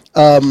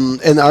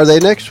 And are they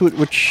next?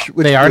 Which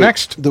They are group?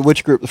 next.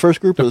 Which group? The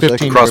first group or the 15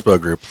 second? Crossbow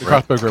group. The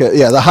right? crossbow group. Okay,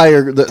 yeah, the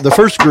higher, the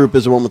first group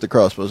is the one with the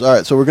crossbows. All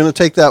right, so we're going to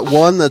take that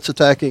one that's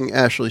attacking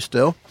Ashley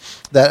still.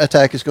 That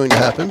attack is going to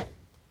happen.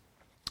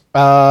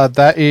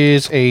 That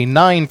is a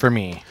 9 for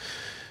me.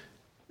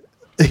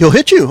 He'll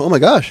hit you. Oh my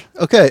gosh.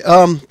 Okay,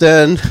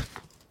 then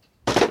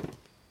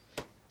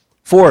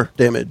 4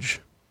 damage.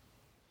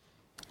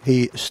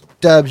 He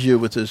stabs you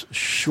with his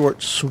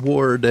short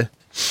sword.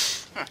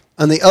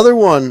 And the other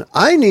one,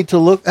 I need to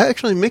look.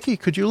 Actually, Mickey,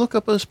 could you look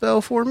up a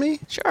spell for me?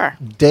 Sure.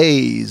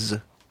 Daze.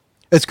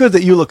 It's good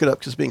that you look it up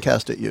because it's being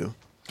cast at you.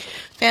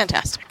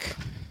 Fantastic.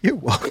 You're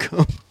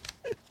welcome.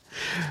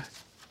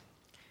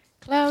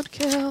 Cloud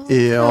kill.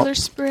 Yeah. Color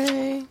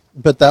spray.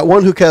 But that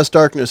one who casts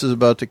darkness is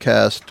about to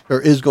cast, or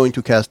is going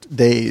to cast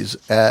Daze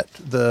at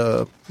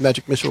the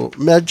magic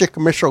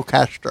missile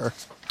caster.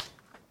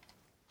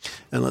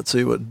 And let's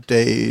see what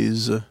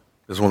Daze This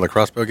is one of the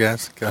crossbow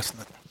guys casting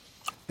it.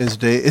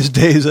 is.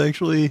 Daze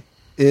actually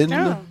in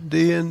No.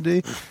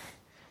 D&D?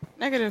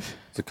 Negative.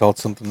 Is it called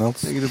something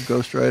else? Negative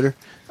Ghost Rider.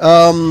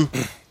 Is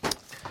it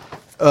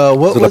a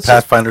what's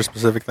Pathfinder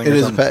specific thing? It or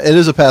is something? it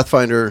is a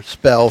Pathfinder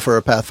spell for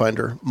a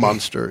Pathfinder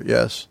monster,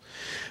 yes.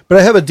 But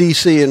I have a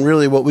DC, and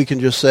really what we can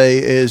just say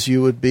is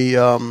you would be,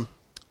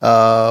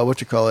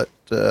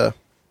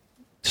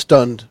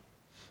 stunned.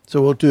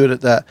 So we'll do it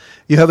at that.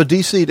 You have a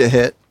DC to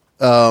hit.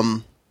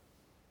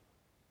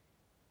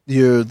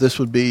 This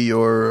would be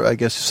your, I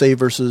guess, save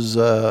versus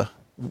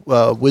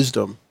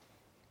wisdom.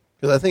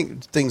 Because I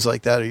think things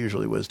like that are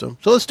usually wisdom.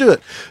 So let's do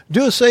it.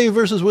 Do a save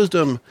versus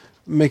wisdom,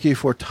 Mickey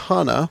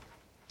Fortana.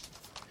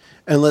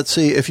 And let's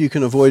see if you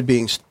can avoid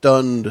being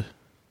stunned.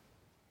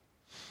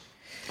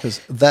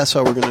 Because that's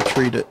how we're going to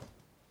treat it.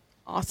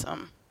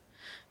 Awesome.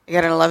 I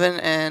got an 11,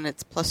 and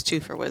it's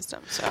 +2 for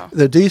wisdom. So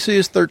The DC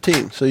is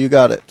 13, so you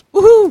got it.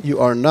 woohoo! You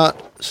are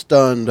not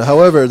stunned.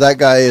 However, that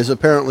guy is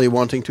apparently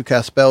wanting to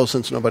cast spells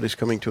since nobody's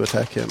coming to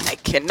attack him. I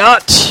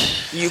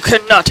cannot. You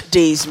cannot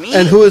daze me.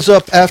 And who is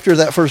up after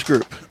that first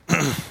group?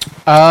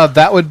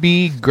 That would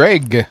be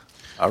Greg.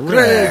 All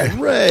right.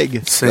 Greg. Go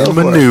Same for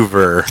it.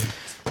 maneuver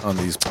on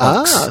these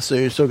punks. So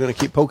you're still going to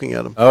keep poking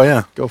at him. Oh,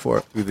 yeah. Go for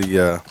it. Do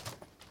the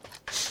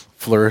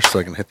flourish so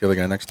I can hit the other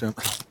guy next to him.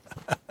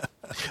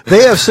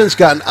 They have since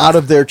gotten out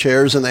of their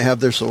chairs and they have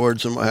their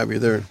swords and what have you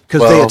there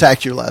because they Well,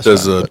 attacked you last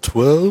Does time. a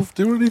 12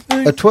 do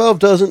anything? A 12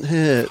 doesn't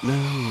hit.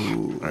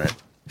 No. All right.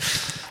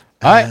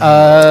 All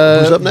right.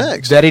 Who's up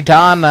next?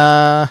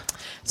 Deritana.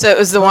 So it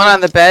was the one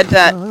on the bed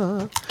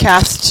that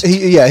cast.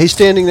 He's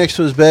standing next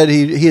to his bed.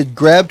 He had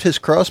grabbed his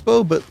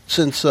crossbow, but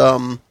since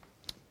nobody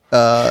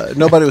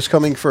was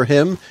coming for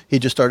him, he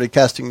just started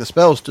casting the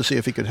spells to see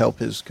if he could help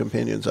his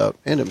companions out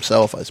and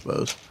himself, I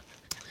suppose.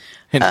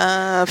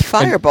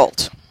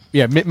 Firebolt.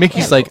 Yeah,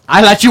 Mickey's like,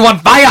 I light you on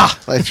fire.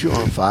 Light you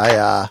on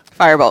fire.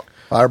 Firebolt.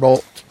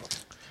 Firebolt.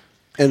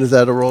 And is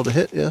that a roll to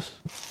hit? Yes.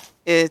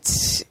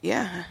 It's,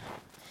 yeah.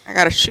 I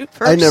got to shoot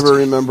first. I never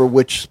remember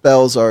which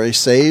spells are a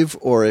save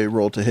or a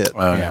roll to hit.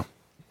 Oh, Yeah.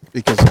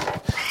 Because,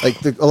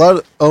 a lot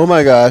of, oh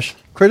my gosh,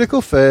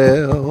 critical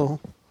fail.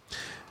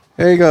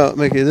 There you go,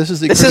 Mickey. This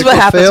is the This is critical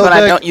what happens fail when I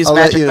deck. don't use I'll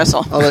let magic you-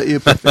 missile. I'll let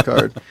you pick the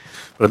card.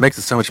 But it makes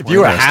it so much If more you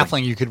were a interesting.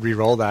 halfling, you could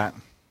re-roll that.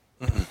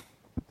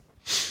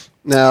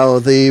 Now,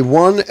 the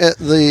one at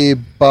the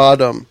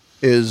bottom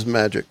is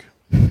magic.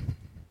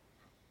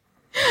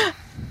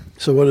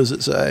 So what does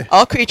it say?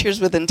 All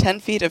creatures within 10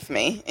 feet of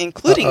me,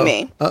 including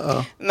me,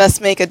 Uh-oh. must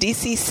make a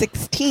DC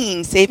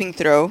 16 saving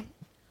throw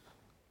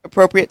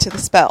appropriate to the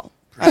spell.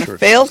 On Sure. a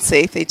failed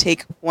save, they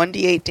take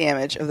 1d8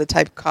 damage of the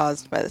type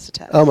caused by this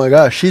attack. Oh my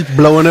gosh, she's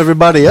blowing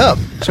everybody up.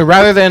 So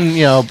rather than,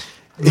 Hitting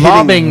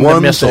lobbing the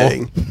one missile,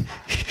 thing.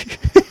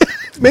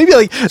 Maybe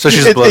like So she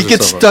just it blows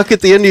gets herself up. stuck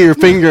at the end of your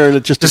finger and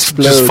it just Just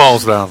explodes.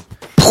 falls down.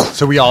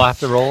 So we all have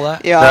to roll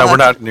that? Yeah, No, all we're that-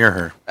 not near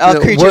her. all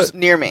Yeah, creatures what-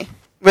 near me.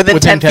 Within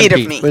Within 10 feet 10 of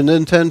feet. me.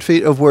 Within 10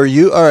 feet of where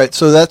you... All right,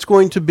 so that's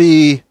going to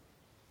be...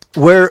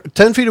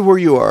 10 feet of where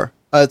you are.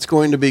 It's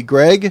going to be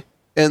Greg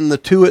and the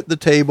two at the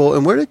table.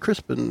 And where did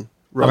Crispin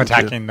run I'm to?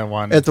 attacking the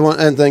one. At the one,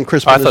 and then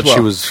Crispin I as thought well. she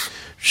was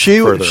She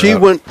further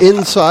out. went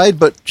inside,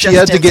 but she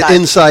Just had to get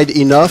inside. inside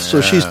enough,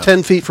 so she's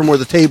 10 feet from where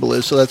the table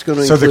is. So that's going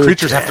to So include the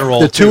creatures have to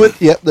roll the too.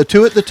 the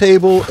two at the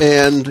table,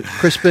 and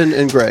Crispin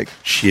and Greg.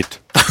 Shit.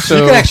 So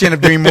you can actually end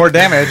up doing more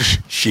damage.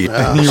 Shit.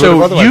 than you would have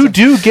So otherwise you done.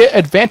 do get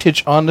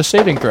advantage on the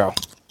saving throw.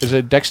 Is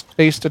a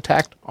dex-based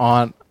attack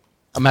on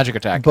a magic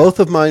attack. Both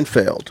of mine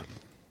failed.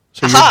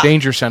 So your Aha!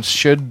 danger sense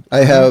should. I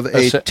have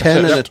a se- 10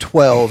 and a yep.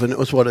 12, and it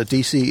was what, a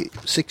DC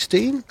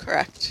 16?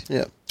 Correct.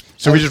 Yeah.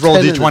 So we just roll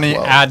 10 and a d20,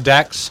 12. add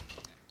dex,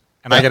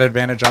 and I get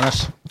advantage on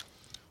this.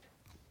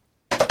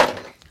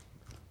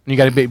 You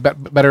got to be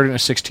better than a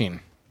 16.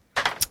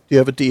 Do you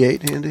have a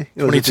D8 handy?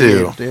 It was a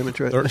 22. D8 damage,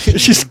 right? 13.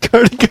 She's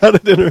already got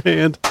it in her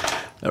hand.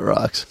 That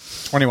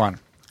rocks. 21.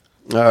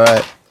 All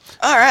right.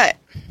 All right.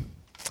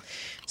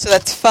 So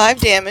that's 5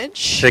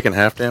 damage. Taking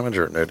half damage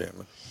or no damage?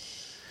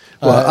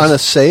 Well, on a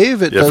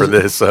save, it Yeah, for doesn't.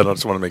 this, I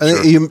just want to make I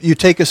sure. think you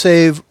take a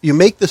save, you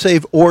make the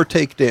save or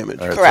take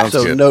damage. All right, Correct. sounds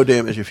So good. no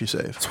damage if you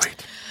save.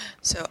 Sweet.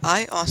 So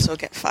I also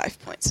get 5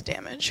 points of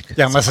damage. 'cause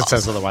Yeah, unless it it's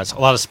says awesome. otherwise. A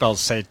lot of spells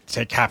say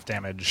take half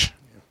damage.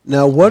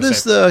 Now, what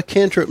does Save. the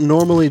cantrip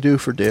normally do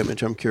for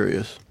damage? I'm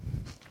curious.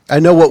 I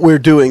know what we're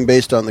doing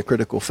based on the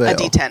critical fail. A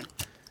D10.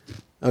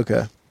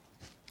 Okay.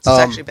 So it's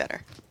actually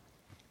better.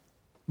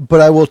 But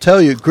I will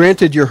tell you,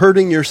 granted, you're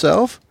hurting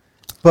yourself,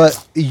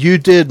 but you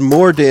did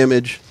more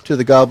damage to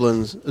the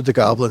goblins.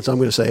 I'm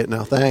going to say it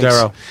now. Thanks.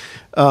 Darrow.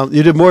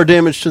 You did more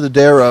damage to the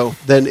Darrow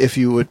than if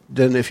you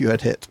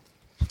had hit.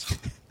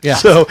 Yeah.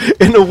 So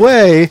in a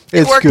way,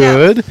 it's worked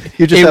good.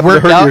 You just have to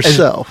worked hurt out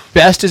yourself. as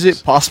best as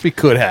it possibly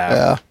could have.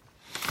 Yeah.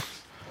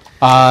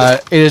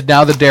 It is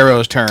now the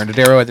Darrow's turn. The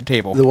Darrow at the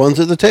table. The ones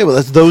at the table.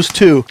 That's those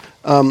two.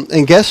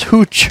 And guess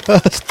who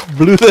just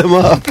blew them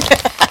up?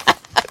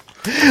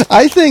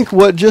 I think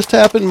what just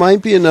happened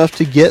might be enough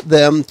to get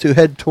them to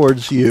head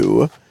towards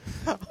you.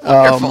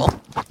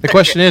 Wonderful. The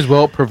question is,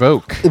 will it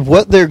provoke?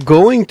 What they're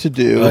going to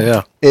do Oh,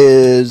 yeah.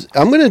 is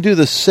I'm going to do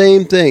the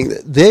same thing.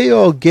 They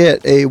all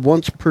get a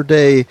once per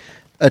day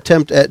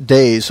attempt at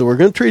daze, so we're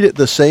going to treat it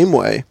the same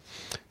way.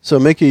 So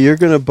Mickey,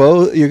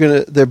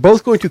 they're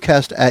both going to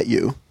cast at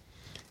you,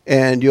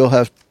 and you'll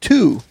have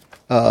 2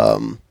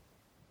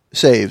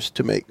 saves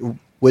to make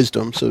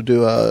wisdom. So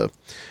do a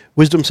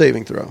wisdom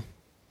saving throw.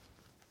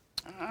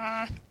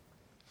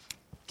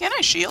 Can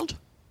I shield?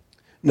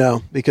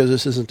 No, because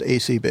this isn't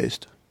AC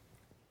based.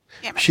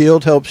 Damn it.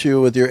 Shield helps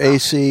you with your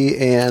AC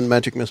and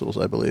magic missiles,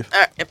 I believe.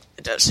 Yep,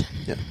 it does.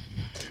 Yeah.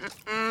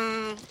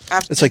 I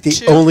have It's like the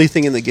 2. only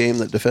thing in the game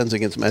that defends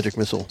against magic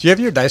missile. Do you have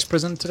your dice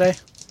prison today?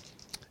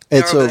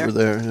 It's over over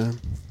there. Yeah.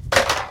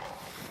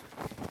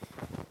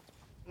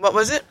 What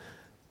was it?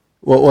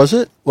 What was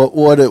it?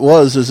 What it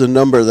was is a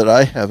number that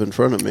I have in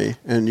front of me,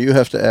 and you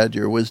have to add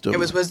your wisdom. It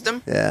was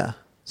wisdom. Yeah,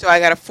 So I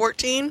got a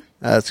 14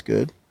 that's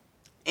good.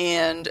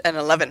 and an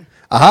 11.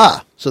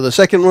 Aha! So the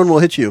second one will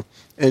hit you,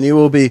 and you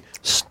will be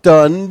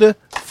stunned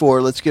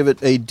for, let's give it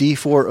a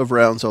D4 of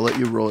rounds. I'll let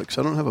you roll it, because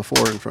I don't have a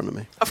 4 in front of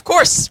me. Of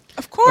course.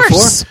 Of A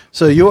course. 4?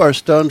 So you are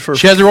stunned for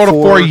She hasn't rolled a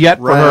 4 yet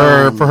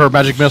rounds. for her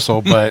magic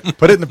missile, but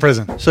Put it in the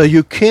prison. So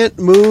you can't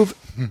move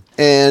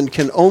and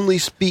can only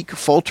speak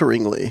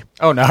falteringly.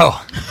 Oh, no.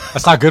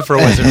 That's not good for a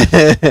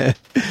wizard.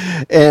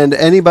 And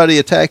anybody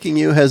attacking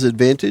you has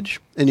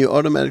advantage, and you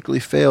automatically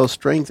fail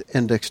strength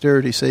and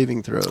dexterity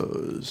saving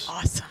throws.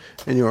 Awesome.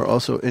 And you are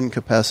also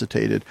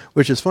incapacitated,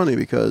 which is funny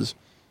because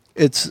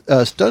it's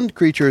stunned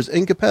creature is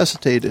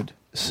incapacitated.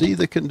 See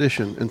the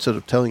condition instead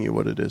of telling you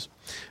what it is.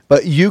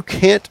 But you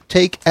can't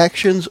take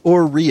actions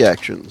or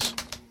reactions.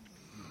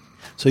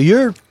 So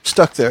you're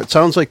stuck there. It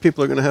sounds like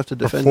people are going to have to For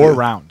defend 4 you.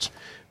 rounds.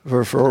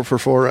 For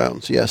 4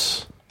 rounds,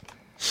 yes.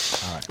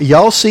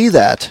 Y'all see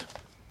that.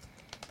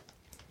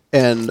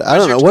 And I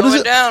don't know. Wizard's What is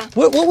going it? down.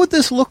 What would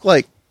this look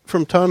like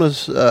from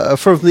Tana's,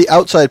 from the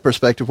outside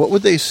perspective? What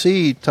would they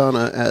see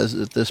Tana as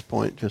at this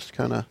point? Just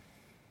kind of.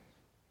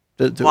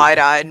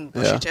 Wide-eyed and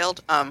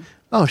bushy-tailed.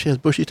 Oh, she has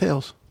bushy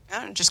tails.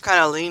 Yeah, just kind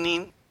of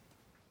leaning.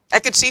 I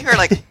could see her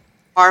like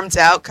arms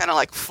out, kind of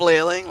like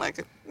flailing,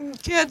 like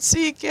can't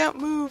see, can't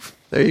move.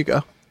 There you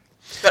go.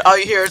 But all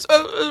you hear is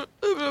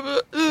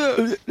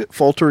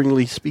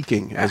Falteringly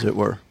speaking, as it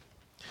were.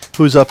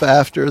 Who's up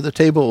after the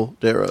table,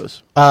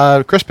 Darrows?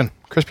 Crispin,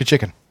 crispy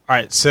chicken. All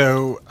right,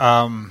 so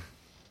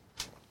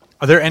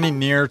are there any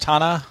near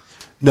Tana?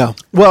 No.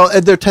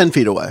 Well, they're 10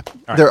 feet away.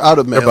 right. They're out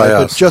of melee, by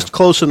but us, just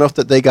close enough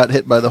that they got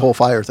hit by the whole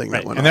fire thing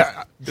Right, that went and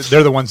on.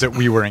 they're the ones that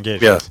we were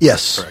engaged Yeah. with.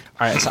 Yes. All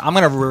right, so I'm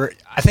going to...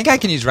 I think I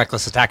can use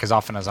Reckless Attack as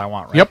often as I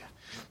want, right? Yep.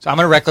 So I'm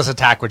going to Reckless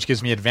Attack, which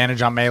gives me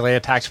advantage on melee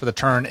attacks for the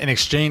turn in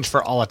exchange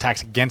for all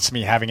attacks against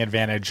me having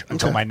advantage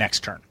until my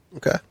next turn,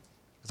 Okay.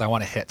 because I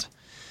want to hit.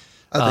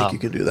 I think you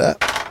can do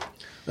that.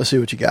 Let's see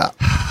what you got.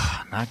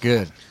 Not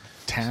good.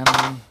 10...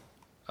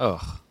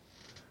 Oh.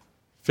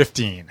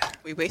 15.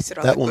 we wasted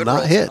all That the will good not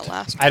rolls hit. on the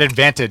last I had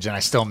advantage, and I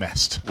still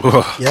missed.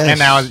 Yes. And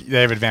now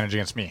they have advantage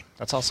against me.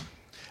 That's awesome.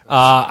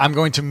 I'm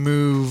going to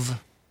move...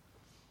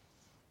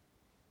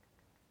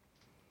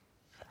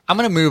 I'm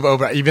going to move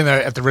over, even though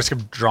at the risk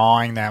of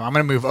drawing them, I'm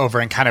going to move over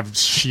and kind of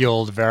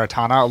shield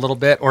Veritana a little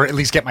bit, or at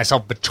least get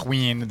myself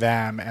between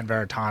them and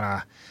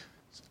Veritana.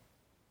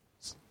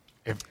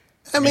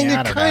 I mean, you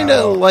I don't kind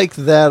know. of like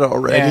that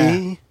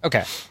already. Yeah.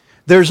 Okay.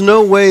 There's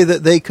no way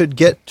that they could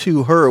get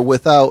to her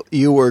without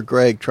you or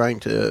Greg trying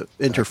to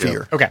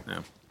interfere. Okay. Yeah.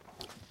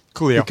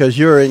 Coolio. Because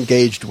you're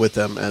engaged with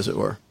them, as it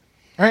were.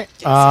 All right.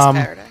 Gangsta's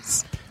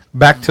paradise.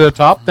 Back to the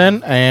top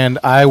then, and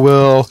I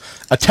will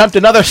attempt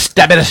another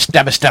stabber.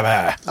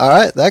 All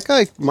right, that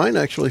guy might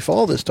actually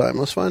fall this time.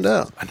 Let's find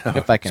out. I know.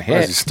 If I can Surprised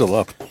hit. He's still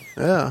up.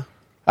 Yeah.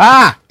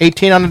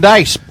 18 on the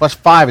dice, plus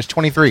 5 is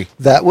 23.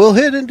 That will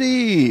hit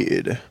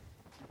indeed.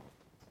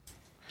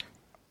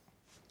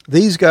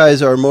 These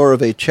guys are more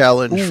of a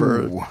challenge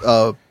for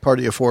a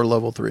party of 4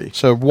 level 3.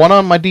 So 1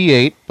 on my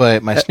d8,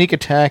 but my sneak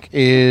attack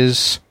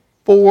is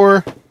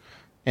 4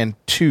 and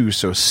 2,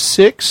 so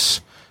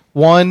 6,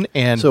 1,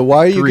 and So why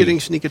are you 3. getting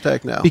sneak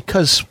attack now?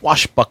 Because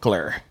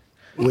swashbuckler.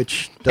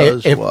 Which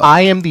does If what?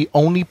 I am the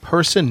only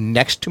person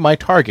next to my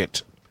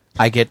target,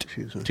 I get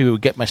Excuse me. to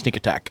get my sneak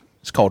attack.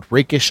 It's called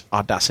Rakish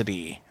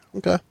Audacity.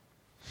 Okay.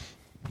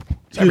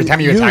 So every time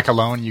you attack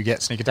alone, you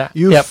get sneak attack.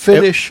 You Yep,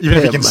 finish Even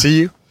if he him. can see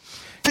you.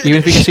 Even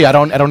if you can see, I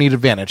don't need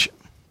advantage.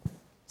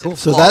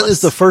 So that is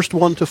the first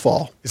one to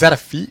fall. Is that a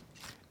feat?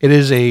 It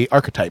is a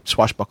archetype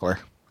swashbuckler.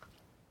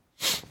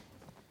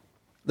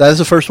 That is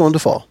the first one to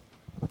fall.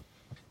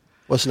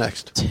 What's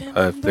next?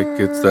 I think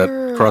it's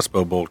that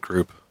crossbow bolt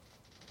group,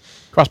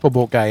 Crossbow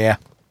bolt guy, yeah.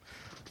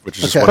 which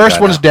is just Okay. one First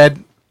guy one's now.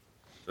 dead,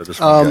 So just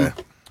one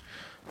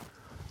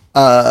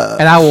guy.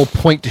 and I will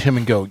point to him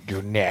and go,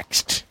 "You're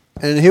next."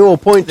 And he will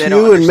point They to don't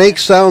you and understand. make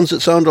sounds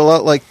that sound a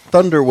lot like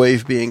Thunder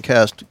Wave being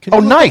cast. Can you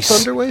Oh, look up nice.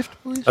 Thunder Wave,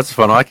 please? That's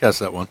fun. I cast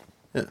that one.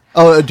 Yeah.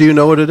 Oh, do you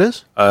know what it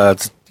is?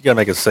 It's, you gotta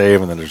make a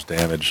save, and then there's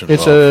damage.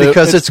 It's involved.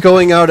 Because it's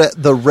going out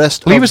at the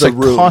rest I believe of it's the a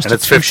room. cost- and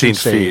it's 15 Constitution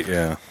save. feet.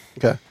 Yeah.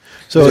 Okay.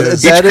 So Each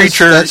that is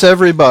creature- that's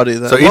everybody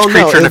then. So each Well, no,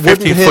 creature in a it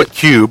wouldn't 15-foot hit-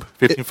 cube,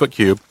 15-foot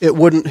cube. It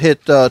wouldn't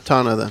hit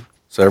Tana then.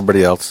 So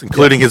everybody else,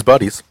 including his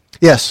buddies.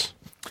 Yes.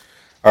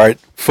 All right,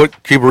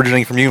 foot cube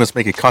originating from you must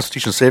make a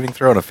Constitution saving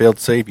throw. On a failed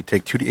save, you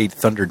take 2 to 8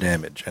 thunder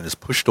damage and is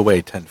pushed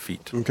away 10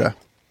 feet. Okay.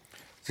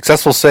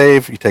 Successful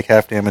save, you take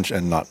half damage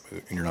and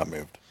you're not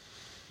moved.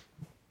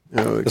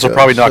 There we This will go.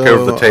 probably knock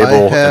over the table I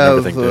and have,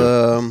 everything,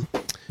 too.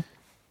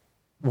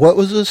 what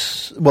was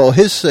this? Well,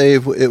 his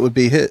save, it would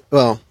be hit.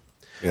 Well,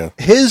 Yeah.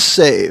 his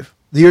save,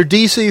 your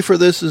DC for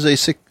this is a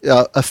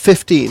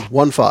 15,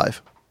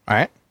 1-5. All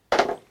right.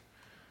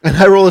 And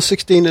I roll a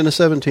 16 and a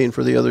 17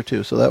 for the other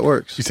two, so that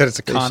works. You said it's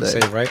a They con say.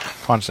 save, right?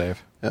 Con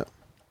save. Yeah.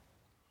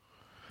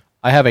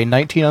 I have a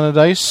 19 on the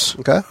dice.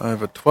 Okay. I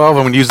have a 12.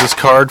 I'm going to use this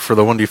card for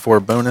the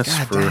 1d4 bonus.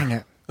 God for, dang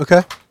it.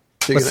 Okay.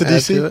 So you What's can the add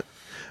DC? to it.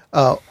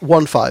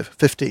 1-5,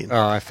 15.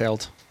 Oh, I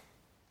failed.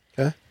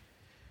 Okay.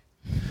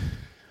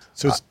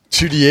 So it's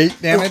 2d8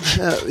 damage?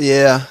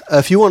 Yeah.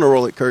 If you want to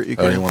roll it, Kurt, you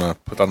Oh, can. you want to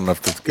put that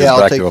enough that goes Yeah,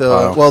 I'll back take to a the.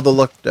 pile. Well, the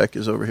luck deck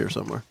is over here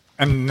somewhere.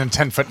 And then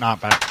 10-foot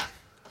knockback.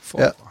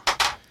 Yeah.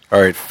 All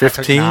right, Took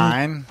 15.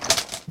 9.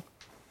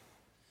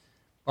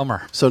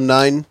 Bummer. So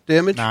 9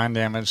 damage. 9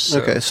 damage.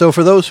 So Okay. So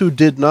for those who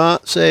did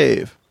not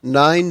save,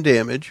 9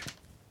 damage.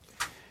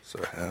 So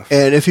half.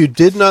 And if you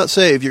did not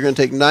save, you're going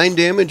to take 9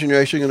 damage, and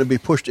you're actually going to be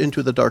pushed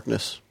into the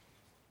darkness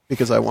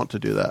because I want to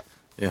do that.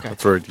 Yeah,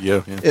 that's right.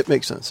 Yeah. It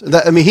makes sense.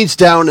 That, I mean, he's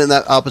down in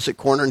that opposite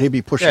corner, and he'd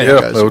be pushing Yeah,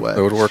 you guys that would- away.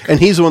 that would work. And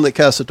he's the one that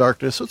casts the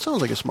darkness, so it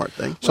sounds like a smart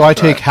thing. So I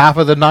take half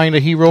of the 9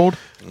 that he rolled.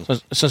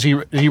 Since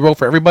he rolled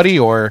for everybody,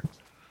 or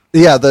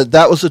Yeah,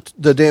 that was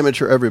the damage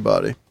for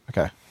everybody.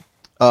 okay,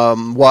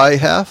 Why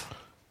half?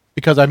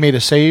 because I made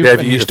a save Yeah,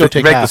 and you if still you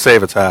take make half. the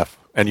save, it's half,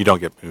 and you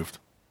don't get moved.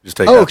 You just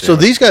take Oh, half so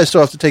damage. these guys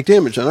still have to take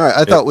damage. Then. All right,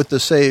 I thought with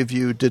the save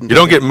you didn't. You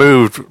don't get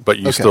moved, but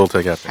you Okay. still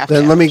take half damage.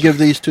 Then let me give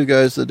these two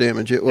guys the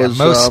damage. It yeah, was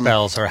most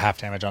spells are half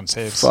damage on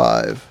saves.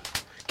 5.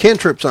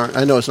 Cantrips aren't.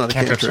 I know it's not a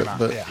Cantrips are cantrip, not,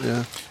 but yeah.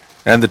 yeah.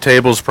 And the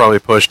table's probably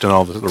pushed, and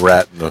all the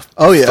rat and the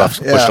Oh yeah, stuff's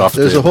pushed yeah. off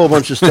the There's a table. whole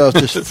bunch of stuff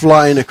just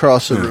flying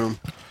across the room.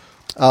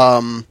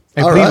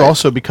 I all believe right.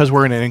 also because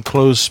we're in an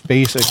enclosed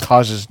space, it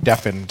causes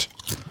deafened.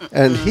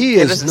 And he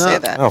It is doesn't not. say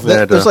that. Oh,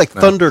 yeah, it There's does. like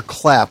No.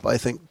 thunderclap. I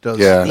think does.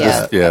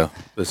 Yeah, Yeah.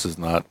 This is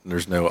not.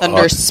 There's no.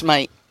 Thunder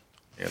smite.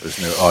 Yeah,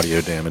 there's no audio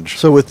damage.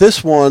 So with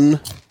this one,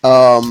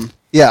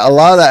 yeah, a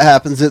lot of that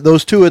happens.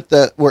 Those two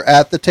that were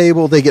at the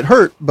table, they get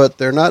hurt, but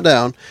they're not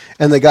down.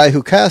 And the guy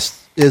who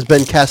has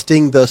been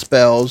casting the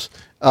spells.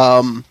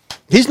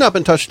 He's not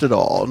been touched at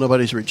all.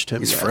 Nobody's reached him.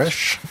 He's yet.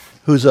 fresh.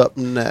 Who's up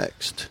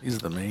next? He's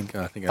the main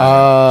guy. I think.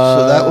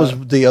 So that was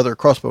the other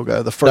crossbow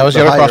guy. The first. That was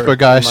the other higher crossbow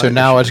guy. So minor.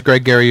 now it's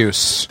Greg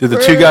Garius. Did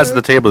the two guys at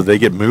the table? Did they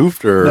get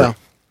moved or? No.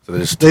 So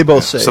They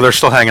both saved. So they're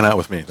still hanging out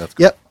with me. That's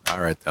good. Yep. All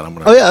right, then I'm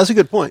gonna. Oh yeah, that's a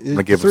good point.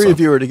 gonna give Three him of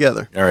you are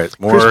together. All right,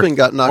 Crispin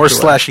got knocked more away.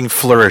 slashing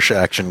flourish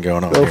action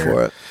going on. Go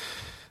here.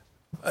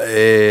 for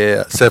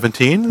it.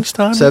 17 this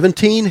time.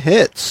 17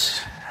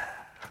 hits.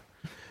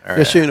 All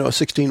Just so you know,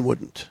 16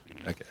 wouldn't.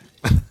 Okay.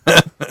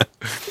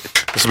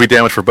 This will be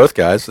damage for both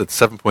guys. That's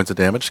 7 points of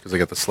damage because I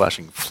got the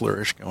slashing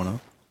flourish going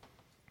on.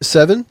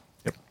 7?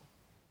 Yep.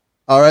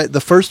 All right,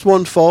 the first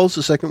one falls,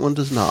 the second one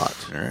does not.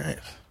 All right.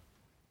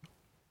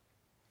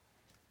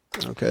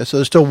 Okay, so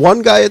there's still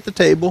one guy at the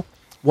table,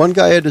 one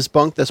guy at his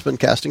bunk that's been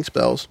casting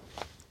spells,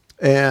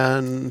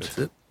 and That's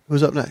it.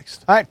 Who's up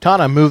next? All right,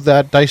 Tana, move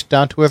that dice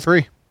down to a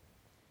 3.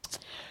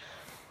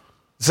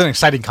 It's an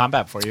exciting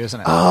combat for you, isn't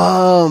it?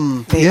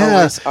 They yeah.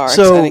 always are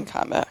So exciting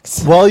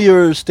combats. while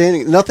you're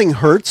standing, nothing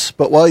hurts.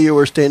 But while you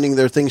were standing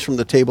there, things from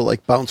the table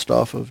like bounced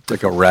off of Like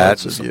a different rat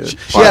parts and of some you.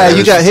 pliers. Yeah,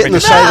 you got hit in the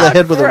side of the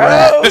head with a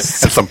rat. And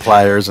some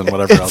pliers and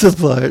whatever It's else. a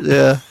pliers.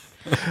 Yeah.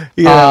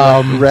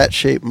 Yeah,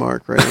 rat-shaped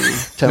mark right on the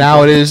temple.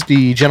 Now it is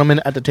the gentleman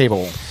at the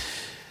table.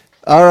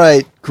 All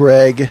right,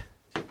 Greg.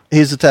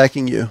 He's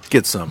attacking you.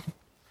 Get some.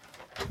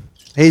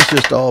 He's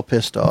just all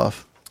pissed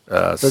off.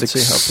 Let's see how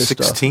pissed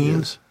 16. off he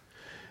is.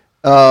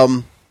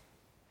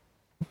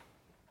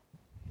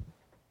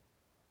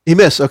 He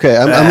missed. Okay,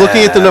 I'm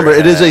looking at the number.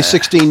 It is a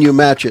 16. You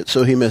match it,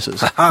 so he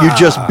misses. You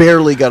just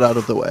barely got out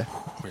of the way.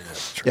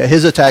 Yeah,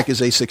 his attack is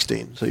a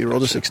 16. So you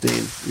rolled a 16.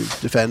 You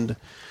defend.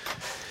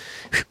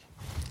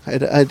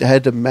 I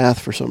had to math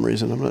for some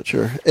reason. I'm not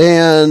sure.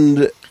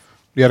 And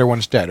The other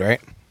one's dead,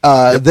 right?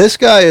 this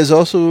guy is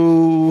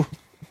also.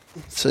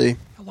 Let's see.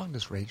 How long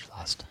does rage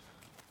last?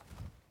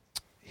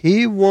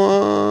 He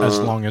wants. As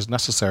long as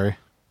necessary.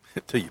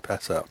 Until you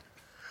pass out.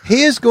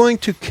 He is going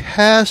to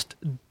cast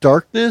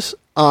darkness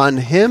on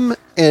him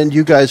and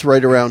you guys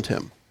right around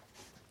him.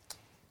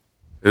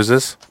 Who's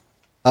this?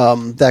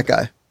 That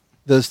guy.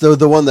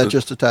 The one that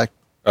just attacked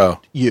Oh.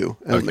 you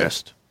and Okay.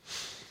 missed.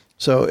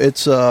 So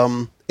it's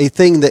a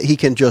thing that he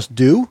can just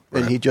do,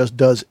 and Right. he just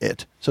does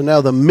it. So now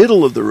the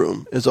middle of the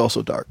room is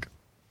also dark.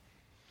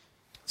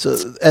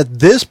 So at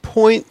this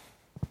point,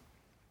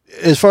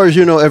 as far as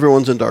you know,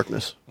 everyone's in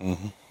darkness.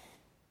 Mm-hmm.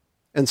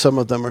 And some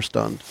of them are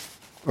stunned.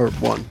 Or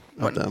one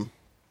of them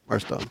are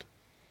stunned.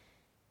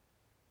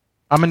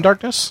 I'm in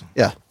darkness?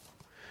 Yeah.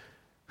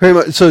 Very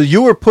much. So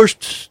you were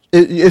pushed.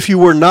 If you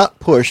were not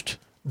pushed,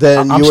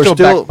 then I'm you were still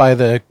still back by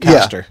the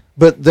caster.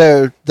 Yeah,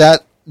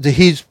 but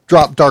he's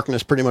dropped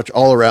darkness pretty much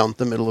all around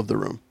the middle of the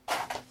room.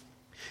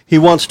 He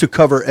wants to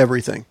cover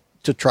everything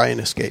to try and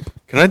escape.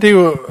 Can I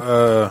do,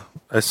 I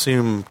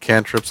assume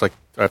cantrips, like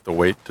I have to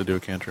wait to do a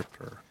cantrip?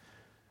 Or?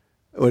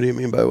 What do you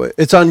mean by wait?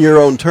 It's on your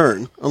own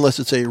turn, unless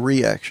it's a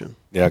reaction.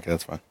 Yeah, okay,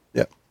 that's fine.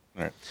 Yeah.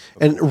 All right.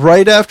 And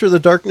right after the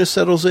darkness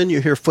settles in, you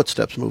hear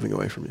footsteps moving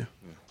away from you.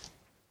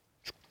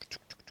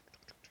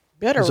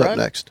 Better Who's run. up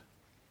next?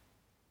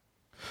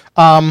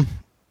 That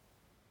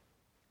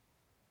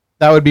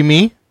would be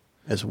me.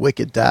 As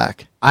Wicked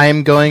Dak. I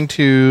am going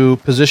to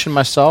position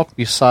myself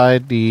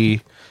beside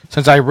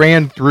since I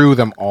ran through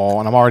them all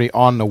and I'm already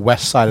on the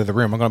west side of the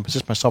room, I'm going to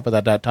position myself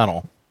at that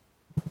tunnel.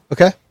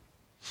 Okay.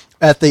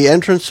 At the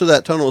entrance to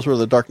that tunnel is where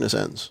the darkness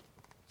ends.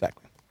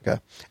 Exactly. Okay.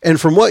 And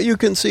from what you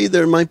can see,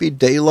 there might be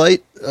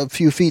daylight a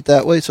few feet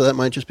that way, so that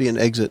might just be an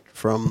exit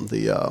from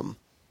the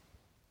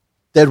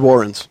Dead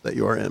Warrens that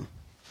you are in.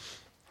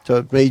 So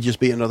it may just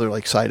be another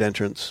like side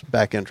entrance,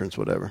 back entrance,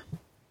 whatever.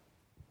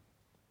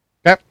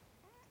 Okay.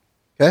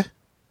 Okay.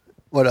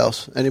 What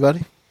else?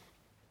 Anybody?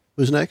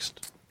 Who's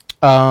next?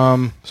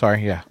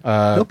 Sorry, yeah.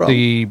 No problem.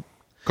 The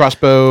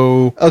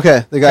crossbow.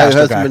 Okay, the guy who Caster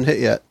hasn't guy. been hit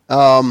yet.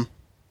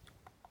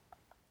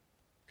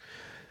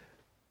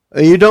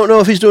 You don't know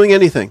if he's doing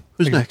anything.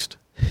 Who's next?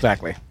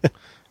 Exactly.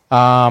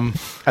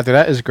 After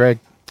that is Greg.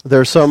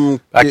 There's some...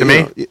 Back to you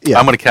me? know, yeah.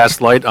 I'm going to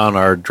cast light on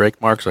our Drake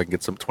mark so I can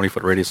get some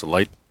 20-foot radius of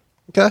light.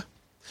 Okay.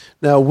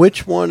 Now,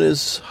 which one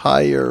is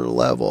higher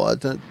level? I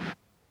think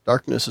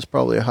darkness is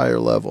probably a higher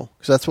level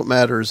because that's what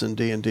matters in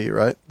D&D,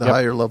 right? The Yep.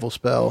 higher level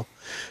spell.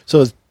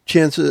 So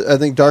chances, I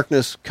think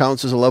darkness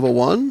counts as a level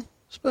 1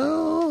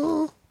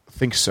 spell. I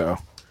think so.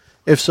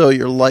 If so,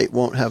 your light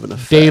won't have an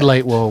effect.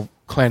 Daylight will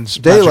cleanse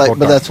Daylight, magical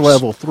but that's darkness.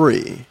 level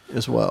 3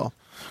 as well.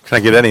 Can I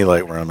get any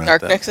light where I'm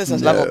at? Darkness then? is a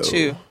No. level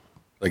 2.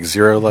 Like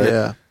 0 light?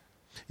 Yeah.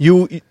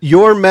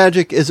 Your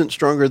magic isn't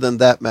stronger than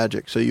that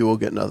magic, so you will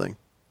get nothing.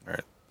 All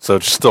right. So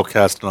it's still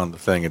casting on the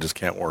thing. It just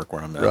can't work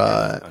where I'm at.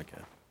 Right.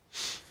 Okay.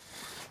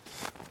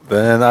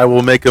 Then I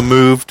will make a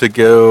move to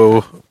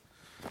go,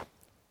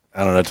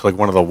 I don't know, to like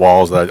one of the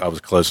walls that I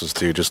was closest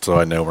to, just so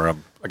I know where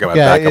I got my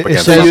Yeah, back up it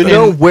against says So you something.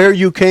 know where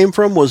you came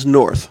from was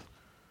north.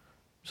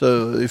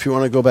 So if you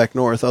want to go back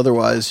north,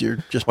 otherwise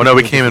you're just... Well, no,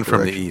 we picking a came in different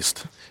from the direction.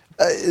 east.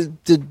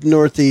 The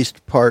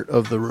northeast part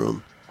of the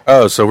room.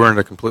 Oh, so we're in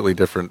a completely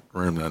different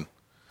room then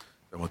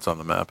than what's on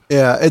the map.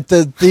 Yeah,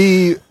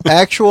 the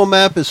actual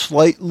map is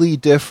slightly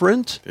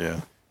different,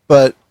 Yeah.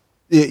 but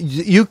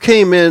you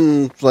came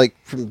in like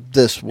from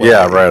this way.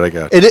 Yeah, right, I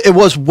got you. It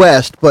was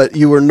west, but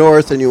you were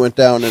north and you went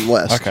down and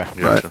west. Okay.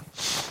 Right. Gotcha.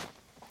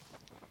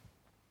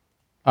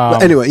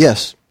 But anyway,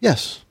 yes.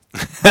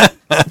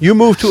 You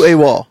move to a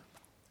wall,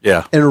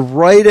 Yeah. and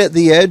right at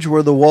the edge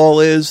where the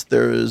wall is,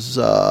 there is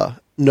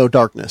no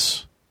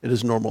darkness. It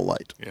is normal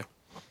light. Yeah.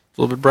 It's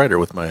a little bit brighter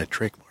with my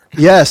Drake mark.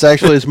 Yes,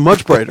 actually, it's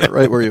much brighter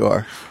right where you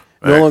are.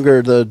 No Right.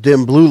 longer the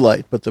dim blue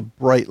light, but the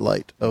bright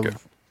light Okay.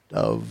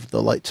 of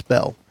the light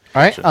spell.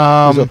 All right. Who's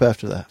up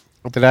after that?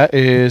 After that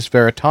is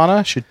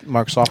Veritana. She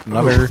marks off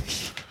another.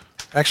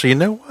 Actually, you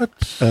know what?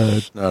 No,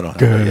 I don't have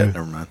that yet.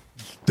 Never mind.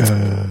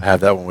 I have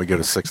that when we go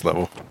to 6th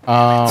level.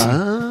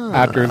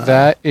 After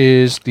that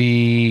is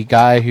the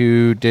guy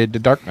who did the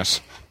darkness,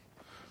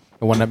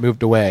 the one that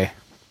moved away.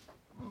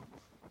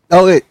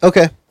 Oh, wait.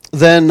 Okay.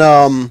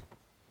 Then,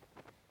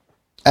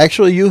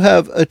 actually, you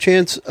have a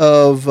chance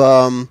of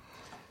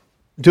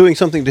doing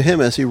something to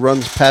him as he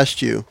runs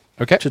past you.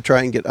 Okay. To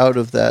try and get out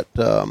of that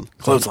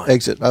Clothesline.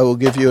 exit. I will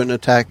give you an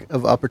attack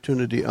of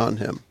opportunity on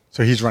him.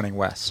 So he's running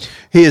west.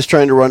 He is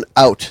trying to run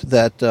out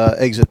that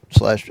exit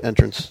 /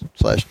 entrance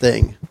 /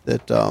 thing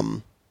that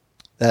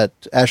that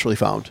Ashley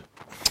found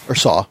or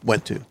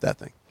went to that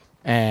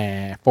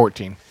thing.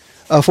 14.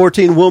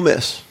 14 will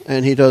miss,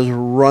 and he does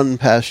run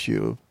past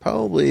you.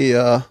 Probably,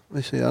 let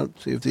me see. I'll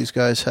see if these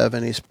guys have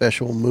any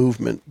special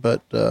movement,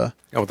 but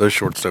with those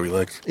short, stubby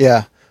legs.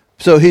 yeah.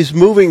 So he's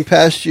moving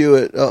past you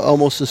at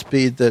almost the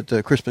speed that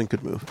Crispin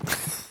could move.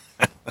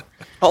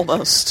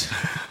 Almost.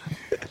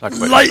 Not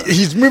quite.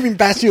 He's moving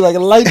past you like a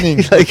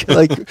lightning.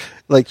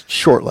 like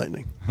short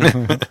lightning.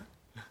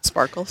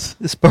 Sparkles.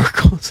 It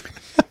sparkles.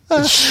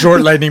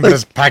 Short lightning, but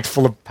it's packed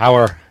full of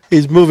power.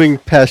 He's moving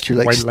past you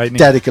like White lightning.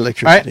 static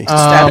electricity. All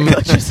right, Static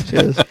electricity.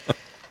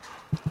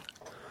 Yes.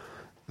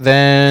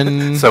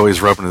 Then So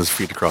he's rubbing his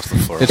feet across the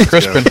floor. it's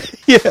Crispin.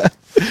 Yeah.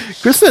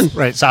 Crispin.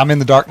 Right, so I'm in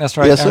the darkness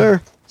right Yes, now?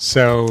 sir.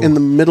 So In the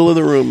middle of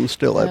the room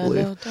still, I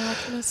believe.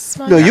 Darkness,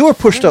 No, you were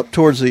pushed up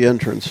towards the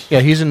entrance. Yeah,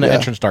 he's in the Yeah.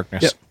 entrance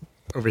darkness. Yep.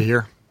 over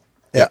here.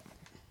 Yeah.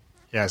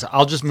 Yeah, so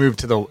I'll just move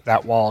to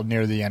that wall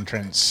near the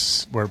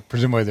entrance where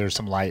presumably there's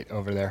some light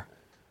over there.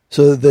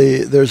 So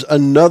there's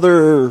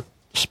another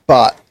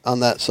spot on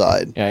that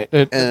side. Yeah,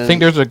 I And-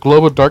 think there's a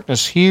globe of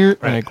darkness here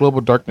and a globe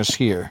of darkness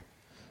here.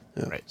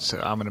 Right, so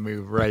I'm going to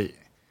move right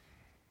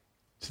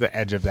to the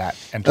edge of that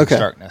entrance Okay.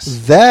 darkness.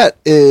 That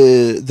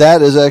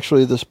is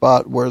actually the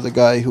spot where the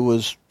guy who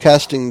was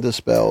casting the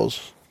spells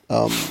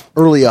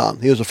early on,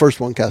 he was the first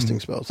one casting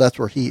spells. That's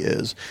where he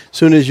is. As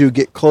soon as you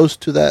get close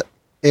to that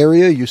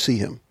area, you see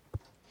him.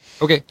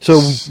 Okay. So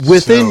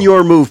within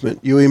your movement,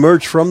 you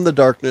emerge from the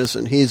darkness,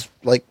 and he's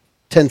like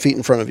 10 feet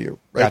in front of you,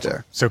 right Gotcha.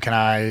 there. So can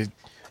I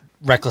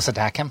reckless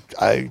attack him?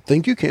 I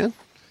think you can.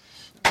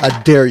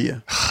 I dare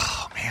you.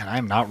 Oh, man,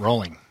 I'm not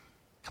rolling.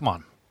 Come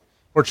on.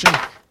 Fortune,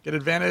 get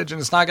advantage, and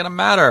it's not going to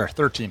matter.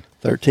 13.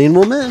 13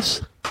 will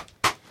miss.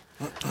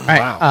 All right,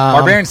 Wow.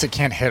 Barbarians that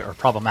can't hit are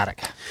problematic.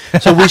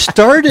 So we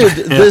started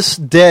this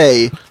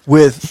day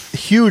with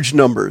huge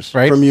numbers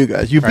Right. from you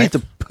guys. You Right. beat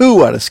the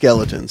poo out of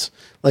skeletons,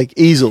 like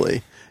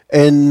easily.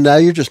 And now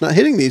you're just not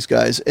hitting these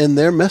guys, and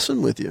they're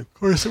messing with you. Of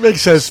course, it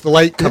makes sense. The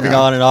light coming Yeah.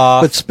 on and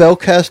off. But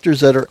spellcasters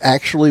that are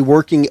actually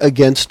working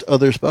against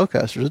other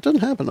spellcasters, it doesn't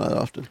happen that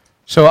often.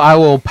 So I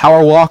will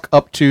power walk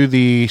up to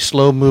the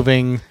slow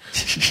moving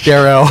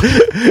Darrow.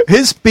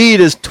 His speed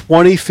is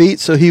 20 feet,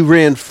 so he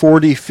ran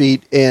 40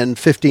 feet, and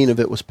 15 of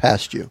it was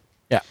past you.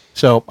 Yeah.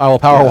 So I will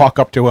power walk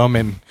up to him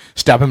and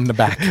stab him in the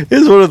back.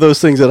 It's one of those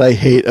things that I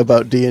hate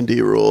about D&D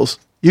rules.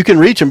 You can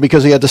reach him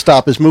because he had to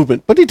stop his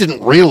movement, but he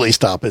didn't really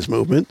stop his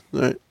movement.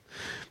 Right?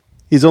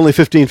 He's only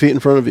 15 feet in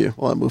front of you.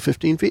 Well, I move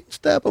 15 feet and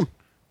stab him.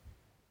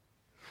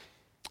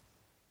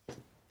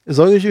 As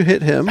long as you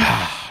hit him,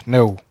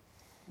 No,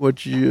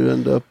 what you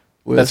end up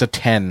with? that's a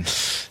 10.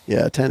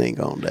 Yeah, 10 ain't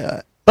going to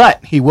die.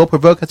 But he will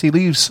provoke as he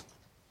leaves.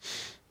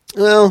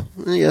 Well,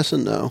 yes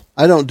and no.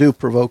 I don't do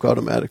provoke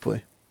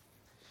automatically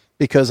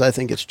because I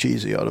think it's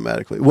cheesy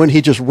automatically. When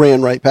he just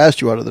ran right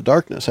past you out of the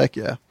darkness, heck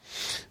yeah.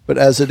 But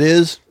as it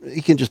is,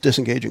 he can just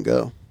disengage and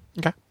go.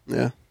 Okay.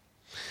 Yeah.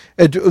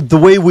 The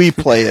way we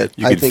play it,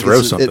 You I could think throw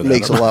it something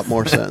makes at a him. lot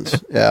more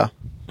sense. Yeah.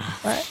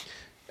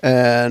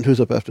 And who's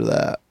up after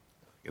that?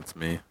 It's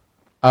me.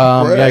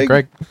 Yeah,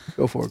 Greg.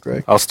 Go for it,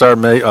 Greg. I'll start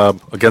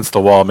against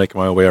the wall, making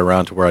my way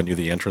around to where I knew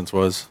the entrance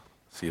was.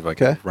 See if I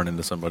can Okay. run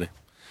into somebody.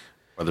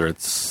 Whether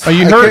it's Oh,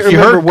 you I can't heard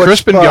remember what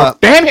Crispin go,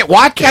 spot. damn it,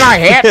 why can't I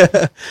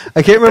hit?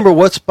 I can't remember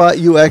what spot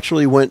you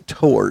actually went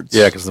towards.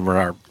 yeah, because the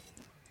Mirar.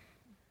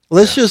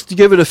 Let's just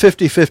give it a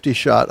 50-50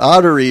 shot,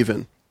 odd or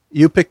even.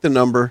 You pick the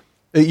number.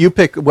 You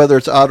pick whether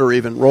it's odd or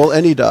even. Roll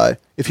any die.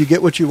 If you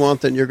get what you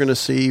want, then you're going to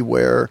see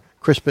where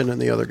Crispin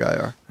and the other guy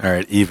are. All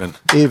right, even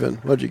Even.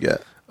 What'd you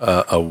get?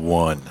 a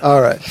 1.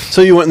 All right.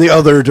 So you went in the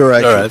other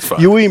direction. All right, that's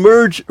fine. You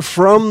emerge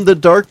from the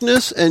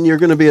darkness, and you're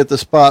going to be at the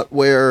spot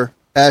where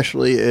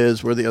Ashley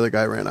is, where the other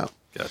guy ran out.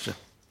 Gotcha.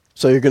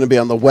 So you're going to be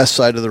on the west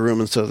side of the room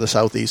instead of the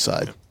southeast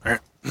side. All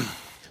right.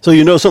 So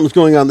you know something's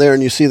going on there,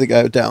 and you see the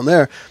guy down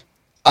there.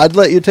 I'd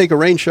let you take a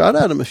range shot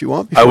at him if you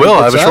want. I before he will.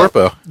 I gets have a short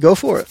bow. Go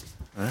for it.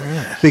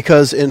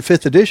 Because in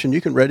 5th edition,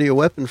 you can ready a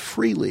weapon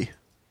freely.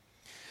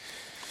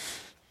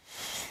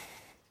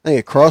 I think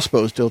a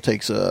crossbow still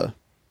takes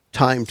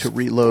time to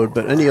reload,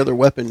 but any other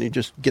weapon, you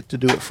just get to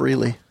do it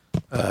freely.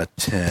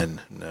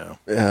 10. No.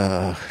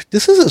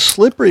 This is a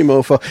slippery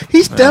mofo.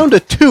 He's down to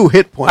 2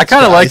 hit points. I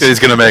kind of like that guys. he's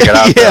going to make it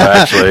out there,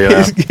 actually.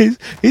 You know?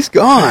 He's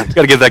gone.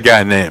 Got to give that guy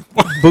a name.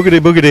 Boogity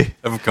boogity.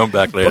 Have him come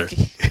back later.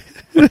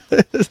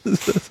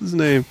 That's his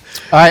name.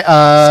 All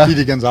right,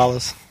 Speedy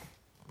Gonzalez.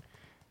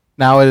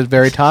 now it is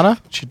Veritana.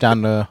 She's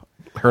down to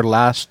her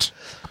last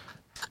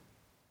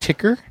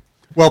ticker.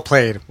 Well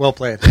played. Well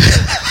played.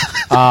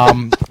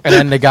 And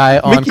then the guy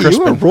on Mickey, you are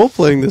Crispin. role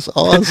playing this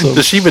awesome.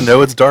 Does she even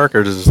know it's dark,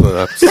 or does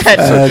good.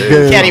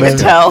 Can't even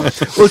tell.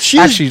 Well, she's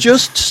Actually-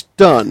 just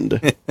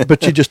stunned,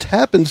 but she just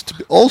happens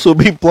to also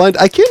be blind.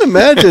 I can't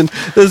imagine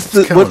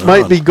what going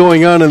might on? be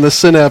going on in the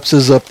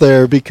synapses up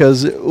there,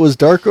 because it was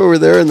dark over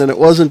there, and then it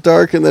wasn't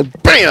dark, and then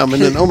bam,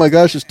 and then oh my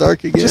gosh, it's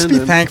dark again. Just be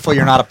and- thankful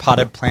you're not a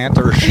potted plant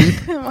or a sheep.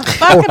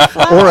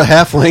 or a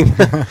halfling.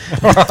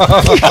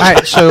 All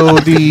right, so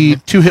the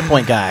 2 hit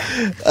point guy.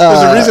 There's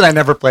a reason I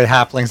never play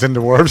halflings and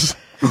dwarves.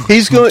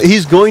 He's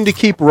going to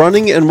keep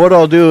running, and what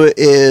I'll do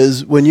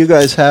is when you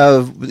guys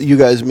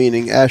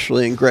meaning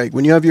Ashley and Greg,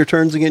 when you have your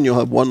turns again, you'll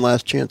have one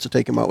last chance to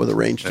take him out with a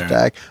ranged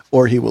attack,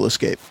 or he will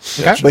escape.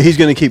 Okay. But he's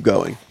going to keep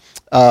going.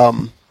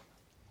 And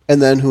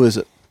then who is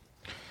it?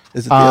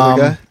 Is it the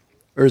other guy,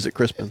 or is it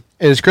Crispin?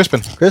 It is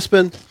Crispin.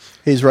 Crispin,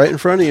 he's right in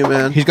front of you,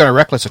 man. He's got a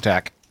reckless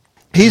attack.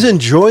 He's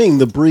enjoying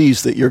the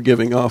breeze that you're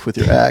giving off with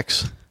your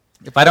axe.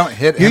 If I don't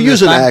hit him You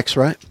use this an time, axe,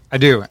 right? I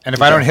do. And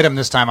if I don't hit him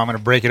this time, I'm going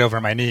to break it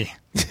over my knee.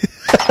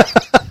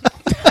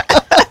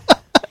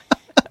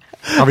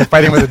 I'll be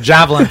fighting with a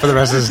javelin for the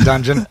rest of this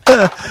dungeon.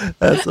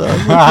 That's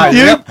awesome.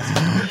 Yep.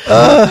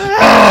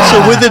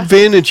 So with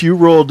advantage, you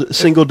rolled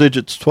single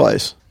digits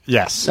twice.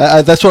 Yes.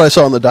 That's what I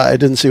saw on the die. I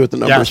didn't see what the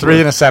numbers Yeah, were. 3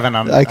 and a 7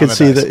 on I can the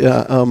see dice. that.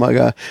 Yeah. Oh my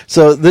god.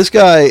 So this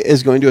guy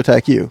is going to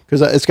attack you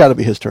because it's got to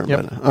be his turn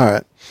Yep. by now. All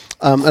right.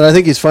 And I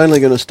think he's finally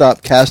going to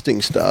stop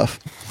casting stuff.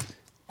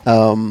 He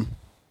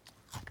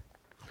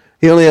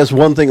only has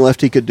one thing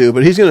left he could do,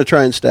 but he's going to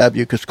try and stab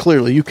you because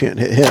clearly you can't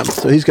hit him.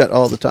 So he's got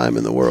all the time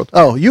in the world.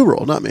 Oh, you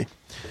roll, not me.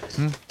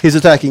 He's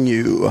attacking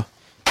you.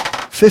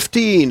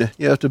 15.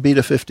 You have to beat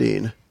a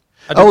 15.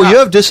 I do Oh, not. you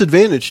have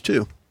disadvantage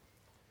too.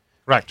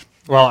 Right.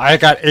 Well, I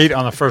got 8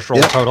 on the first roll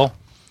Yep. total.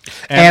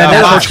 And uh,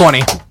 another gosh.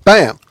 20.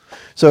 Bam.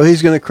 So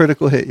he's going to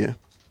critical hit you.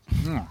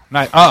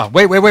 Nice. Oh,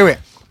 wait.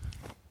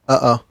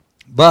 Uh-oh.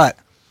 But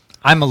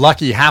I'm a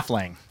lucky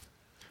halfling.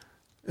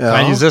 Can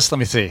I Yeah. use this? Let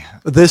me see.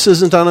 This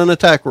isn't on an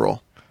attack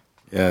roll.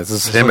 Yeah, this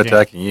is Just him looking.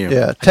 attacking you.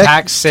 Yeah.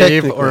 Attack, save,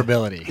 technically. or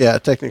ability. Yeah,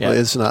 technically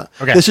Yeah. it's not.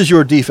 Okay. This is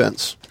your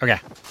defense. Okay.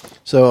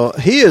 So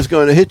he is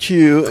going to hit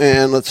you,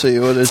 and let's see,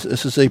 what is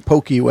this? Is a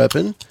pokey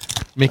weapon.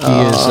 Mickey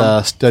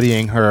is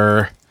studying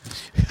her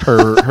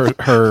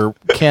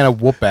can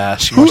of whoop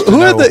ass. She Who wants to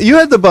had know- you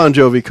had the Bon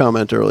Jovi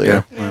comment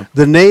earlier. Yeah.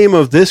 The name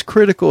of this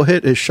critical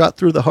hit is shot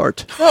through the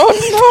heart.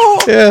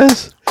 Oh no!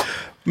 Yes.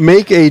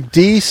 Make a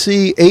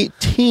DC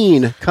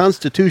 18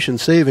 Constitution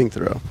saving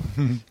throw.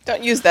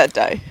 Don't use that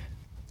die.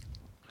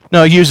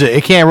 No, use it.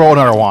 It can't roll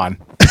another one.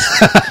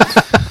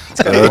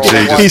 It's gonna Oh, roll a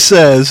Jesus. one. He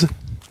says,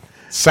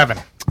 7.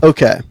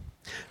 okay,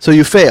 so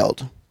you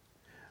failed.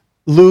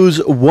 Lose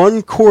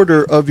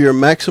 1/4 of your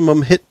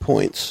maximum hit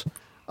points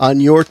on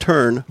your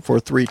turn for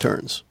 3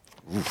 turns.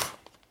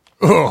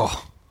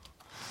 Oh.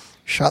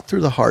 Shot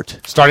through the heart.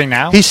 Starting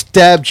now? He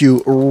stabbed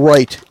you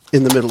right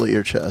in the middle of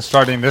your chest.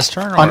 Starting this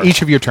turn? On or-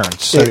 each of your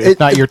turns. So It- it's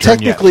not your turn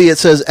yet. Technically, it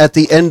says at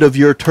the end of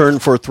your turn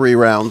for 3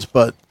 rounds,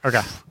 but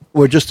Okay.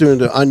 we're just doing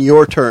it on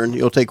your turn.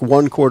 You'll take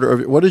 1/4 of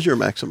your. What is your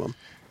maximum?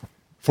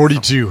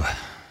 42.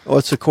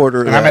 What's the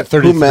quarter? of And I'm that? at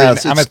 33 Who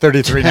maths? I'm It's at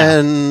 33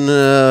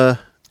 now.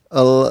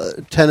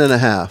 10 and a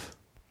half.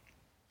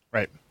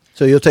 Right.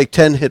 So you'll take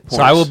 10 hit points.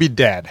 So I will be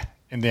dead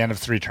in the end of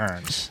 3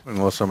 turns.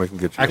 Unless somebody can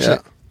get you. Actually,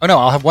 Yeah. oh no,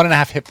 I'll have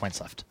 1.5 hit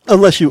points left.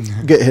 Unless you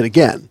get hit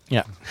again.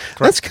 Yeah.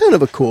 That's kind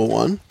of a cool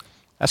one.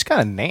 That's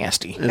kind of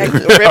nasty. Like,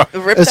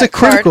 rip It's a that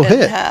card critical in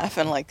hit. half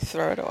and like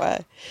throw it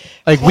away.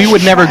 Like, we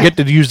would never get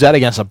to use that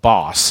against a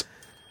boss.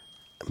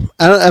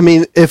 I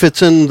mean, if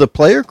it's in the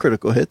player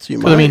critical hits, you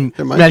might. I mean,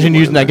 there might imagine be one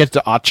using in that against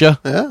the Atcha.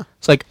 there. Yeah.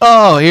 It's like,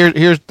 oh,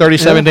 here's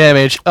 37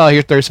 damage. Oh,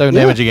 here's 37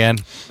 Yeah. damage again.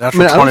 I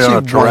Natural mean, I 20 on a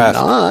don't see why giraffe.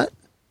 not.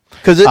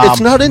 Because it's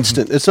not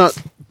instant. It's not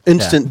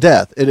instant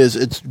death.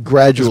 It's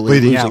gradually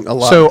bleeding losing out. a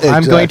lot. So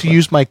I'm going to Exactly.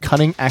 use my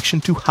cunning action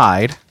to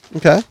hide,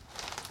 Okay.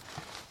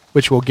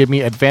 which will give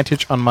me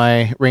advantage on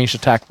my ranged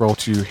attack roll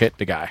to hit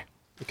the guy.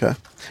 Okay.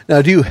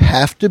 Now, do you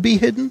have to be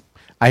hidden?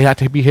 I have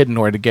to be hidden in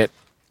order to get.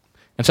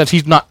 And since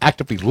he's not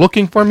actively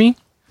looking for me,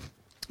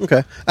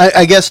 Okay.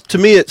 I guess to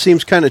me it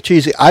seems kind of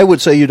cheesy. I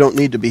would say you don't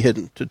need to be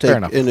hidden to Fair take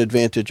enough. an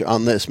advantage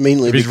on this,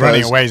 mainly If he's because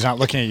running away, he's not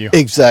looking at you.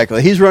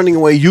 Exactly. He's running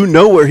away. You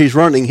know where he's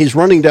running. He's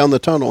running down the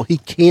tunnel. He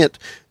can't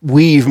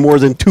weave more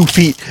than 2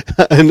 feet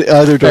in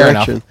either Fair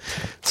enough. direction.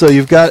 So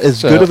you've got as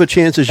So, good of a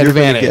chance as you're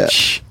going to get.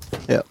 advantage.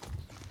 Yep.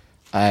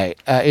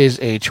 Is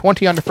a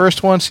 20 on the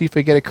first one. See if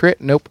I get a crit.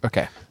 Nope.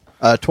 Okay.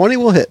 20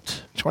 will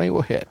hit. 20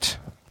 will hit.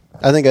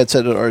 I think I'd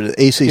said it already.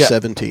 AC Yeah.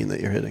 17 that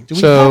you're hitting. Do we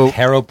So, have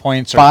hero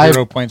points or 5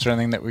 hero points or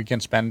anything that we can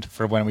spend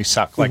for when we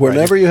suck? Like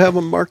Whenever right you have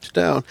him marked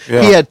down.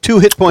 Yeah. He had 2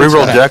 hit points.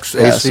 Reroll left. Dex,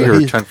 Yeah, AC, so or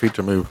he's, 10 feet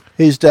to move.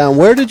 he's down.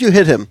 Where did you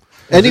hit him?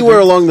 Anywhere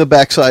along the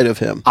backside of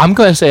him. I'm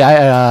going to say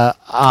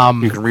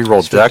You can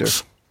reroll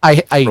Dex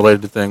I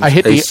related to things. I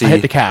hit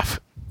AC. the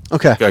calf.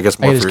 Okay. I guess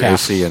I more hit his for calf.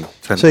 AC and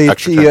 10 So you,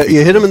 extra 10 feet.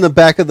 you hit him in the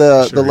back of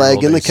the Should've leg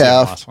rolled in the AC on the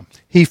calf. last one.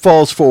 He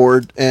falls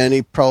forward, and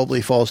he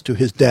probably falls to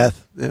his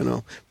death,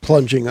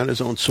 plunging on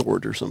his own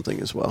sword or something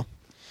as well.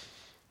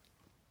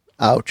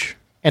 Ouch.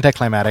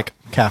 Anticlimactic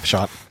calf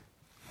shot.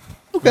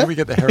 When we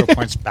get the hero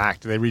points back,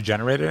 do they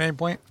regenerate at any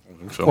point?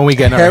 So, When we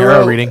get another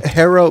hero reading.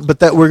 But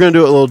that we're going to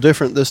do it a little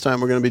different this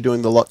time. We're going to be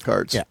doing the luck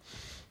cards. Yeah.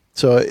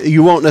 So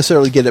you won't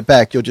necessarily get it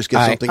back. You'll just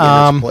get something in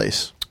its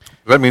place. does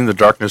that mean the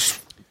darkness?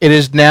 It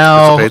is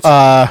now.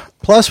 Dissipates.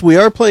 Plus, we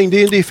are playing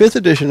D&D 5th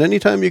edition.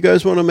 Anytime you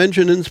guys want to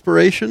mention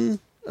inspiration,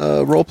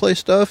 roleplay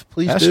stuff,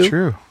 please That's do.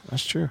 true.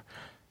 That's true.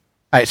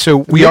 All right, so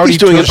we Mickey's already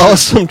doing an told you-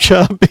 awesome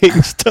job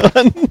being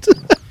stunned.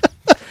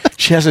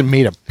 She hasn't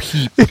made a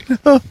peep.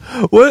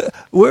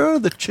 Where are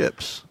the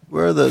chips?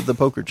 Where are the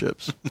poker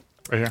chips?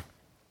 Right here.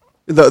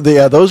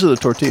 Those are the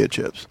tortilla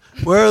chips.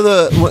 Where are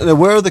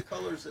the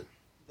colors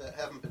that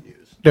haven't been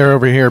used? They're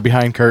over here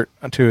behind Kurt.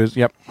 To his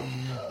yep.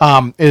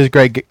 It is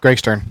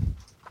Greg's turn.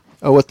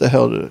 Oh, what the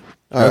hell did it?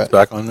 All It's right,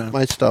 back on now.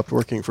 mine stopped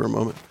working for a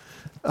moment.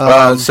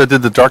 So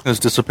did the darkness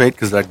dissipate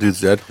because that dude's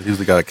dead? He's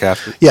the guy that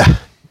cast it. Yeah.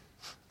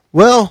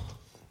 Well,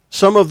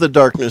 some of the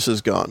darkness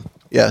is gone.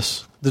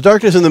 Yes, the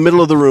darkness in the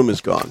middle of the room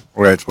is gone.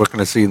 Right. So what can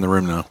I see in the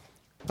room now?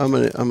 I'm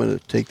gonna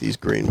take these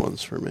green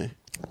ones for me.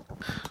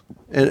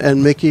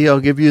 And Mickey, I'll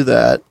give you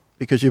that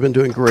because you've been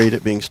doing great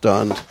at being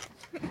stunned.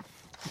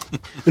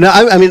 Now,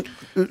 I mean,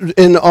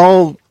 in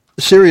all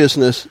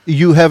seriousness,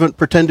 you haven't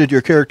pretended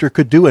your character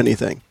could do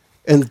anything.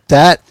 And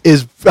that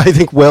is, I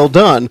think, well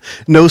done.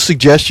 No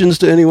suggestions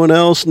to anyone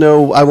else.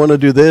 No, I want to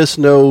do this.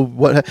 No,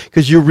 what?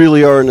 Because you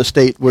really are in a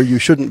state where you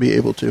shouldn't be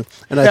able to.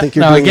 And I think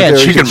you're now doing again, a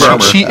very she, good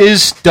job. she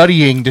is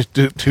studying to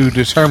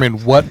determine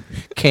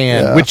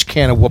which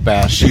can of whoop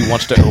ass she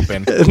wants to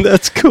open. And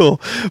that's cool.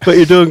 But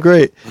you're doing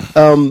great.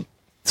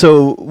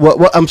 So,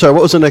 what? I'm sorry.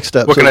 What was the next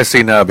step? What So can I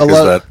see now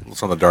because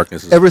some of the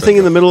darkness is everything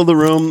in the middle of the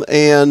room,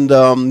 and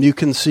you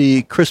can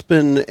see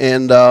Crispin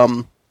and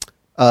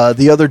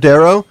the other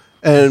Darrow,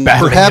 and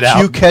Battling it perhaps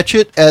out. you catch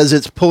it as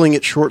it's pulling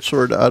its short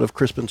sword out of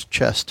Crispin's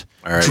chest,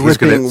 All right, he's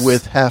dripping gonna-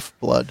 with half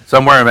blood.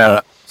 Somewhere I'm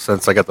at,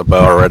 since I got the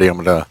bow already,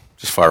 I'm going to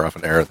just fire off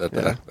an arrow at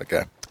that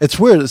guy. It's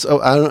weird.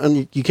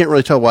 And you can't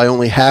really tell why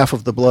only half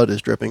of the blood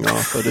is dripping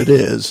off, but it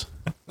is.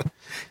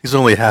 He's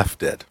only half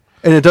dead.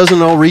 And it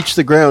doesn't all reach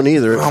the ground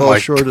either. It Oh my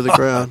falls short of the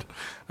ground.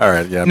 All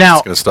right, yeah, I'm Now,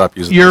 just going to stop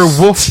using your this.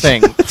 wolf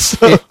thing,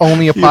 it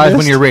only applies when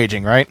missed. you're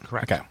raging, right?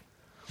 Correct. Okay.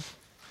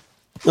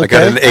 I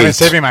got an Okay. I've been 8.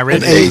 saving my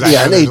rating. An eight, because I yeah,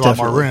 know an there's eight, a lot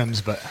more definitely.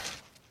 rooms, but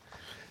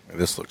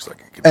This looks like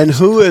it could And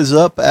who is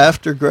up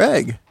after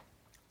Greg?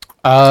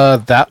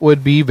 That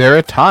would be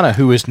Veritana,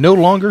 who is no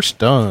longer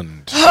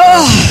stunned.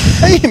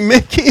 Hey,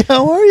 Mickey,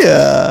 how are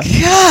ya?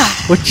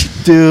 God. What you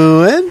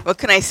doing? What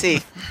can I see?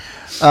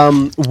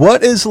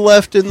 What is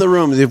left in the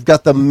room? You've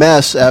got the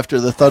mess after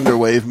the thunder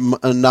wave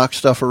knocked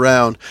stuff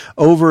around.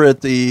 Over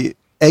at the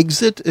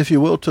exit, if you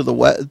will, to the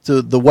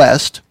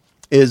west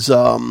is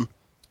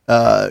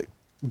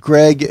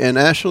Greg and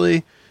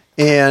Ashley,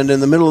 and in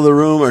the middle of the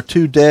room are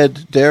two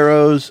dead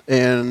Darrows,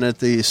 and at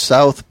the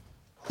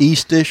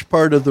southeast-ish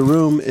part of the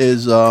room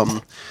is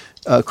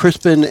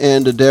Crispin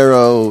and a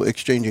Darrow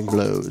exchanging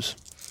blows.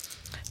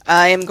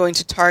 I am going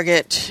to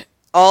target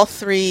all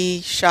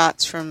 3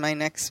 shots from my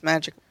next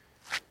magic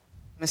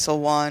missile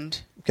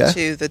wand Okay.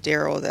 to the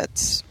Darrow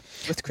that's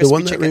with The crispy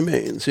one that chicken.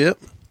 remains, yep.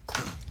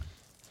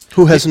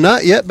 Who has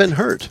not yet been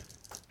hurt.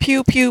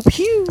 Pew, pew,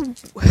 pew.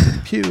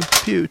 Pew,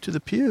 pew to the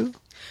pew.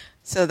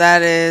 So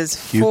that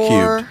is Pew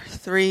 4, cubed.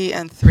 3,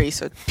 and 3.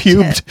 So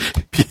Pubed.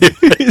 10.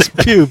 He's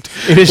pubed.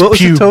 It is What was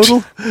pubed.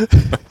 the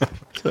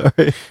total?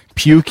 Sorry.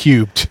 Pew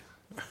cubed.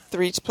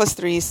 3 plus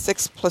 3,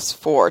 6 plus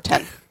 4,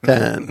 10.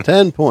 10.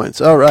 10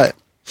 points. All right.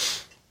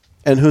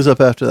 And who's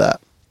up after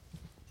that?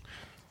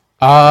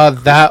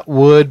 That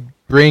would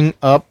bring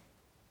up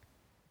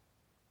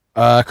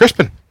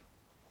Crispin.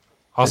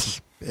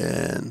 awesome.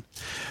 And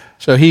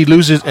So he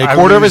loses a I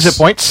quarter of his lose-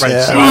 hit points. right.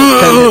 yeah, So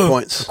 10 hit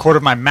points. a quarter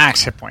of my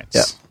max hit points.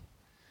 Yeah.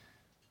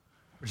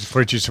 Which is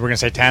 42, so we're going to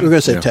say 10? We're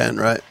going to say Yeah. 10,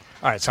 right?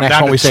 All right, so Next I'm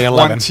down one to we say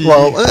 11. 20,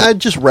 Well, I'd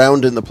just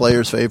round in the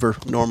player's favor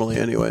normally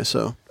anyway,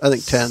 so I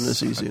think 10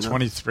 is easy enough.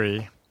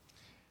 23.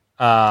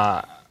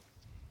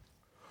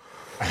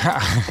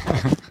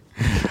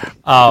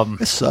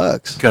 It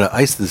sucks. Gotta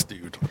ice this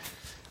dude.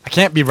 I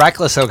can't be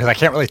reckless, though, because I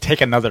can't really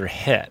take another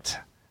hit.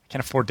 I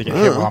can't afford to get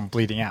hit Oh. while I'm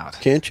bleeding out.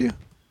 Can't you?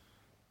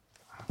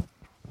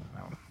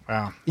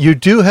 Wow. You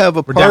do have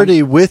a We're party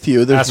down. with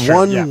you. There's That's true,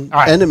 one yeah. All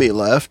right. enemy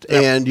left,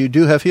 Yep. and you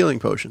do have healing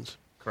potions.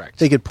 Correct.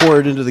 They could pour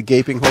it into the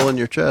gaping hole in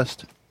your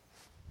chest.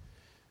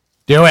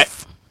 Do it.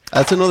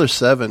 That's another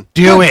 7.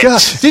 Do My it.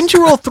 God. Didn't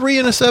you roll 3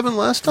 and a 7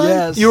 last time?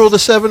 Yes. You rolled a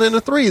 7 and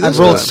a 3 this I've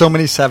rolled time. so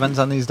many 7s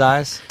on these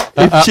dice.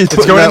 She's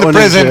putting going that into one in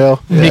prison.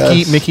 jail.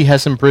 Yes. Mickey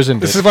has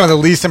imprisoned This it. is one of the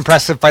least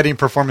impressive fighting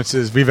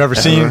performances we've ever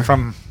seen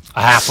from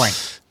a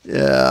halfling.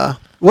 Yeah.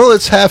 Well,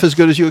 it's half as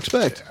good as you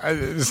expect.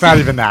 It's not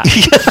even that.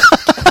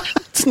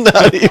 It's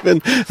not even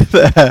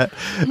that.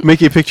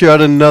 Mickey, picked you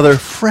out another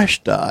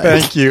fresh die.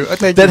 Thank you.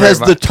 Thank you That very has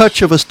much. the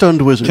touch of a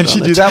stunned wizard. Can she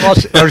on do it. that while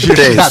she, or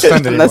she's not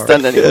stunned I'm anymore? not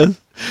stunned anymore.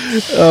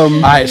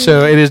 All right,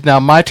 so it is now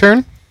my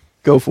turn.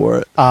 Go for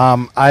it.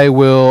 I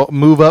will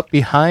move up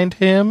behind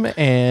him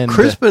and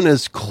Crispin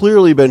has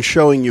clearly been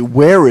showing you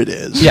where it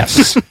is.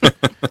 Yes.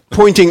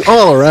 Pointing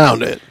all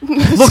around it.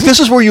 Look, this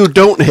is where you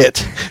don't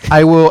hit.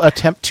 I will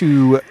attempt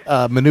to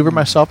maneuver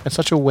myself in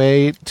such a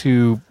way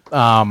to.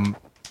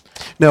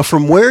 Now,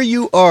 from where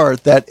you are,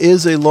 that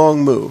is a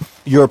long move.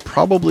 You're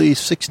probably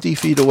 60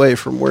 feet away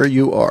from where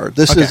you are.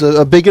 This is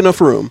a big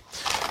enough room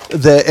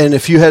that, and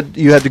if you had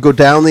to go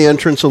down the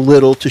entrance a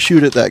little to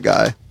shoot at that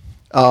guy.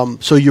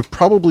 So you're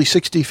probably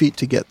 60 feet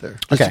to get there.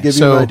 Just to give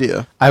you an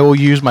idea. I will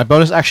use my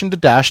bonus action to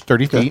dash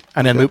 30 feet,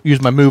 and then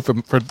use my move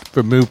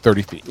for move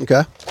 30 feet.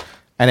 Okay.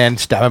 And then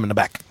stab him in the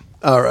back.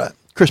 All right.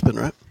 Crispin,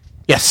 right?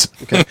 Yes.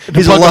 Okay.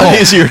 He's a lot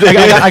easier to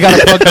I got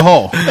to plug the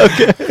hole.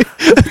 Okay.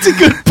 That's a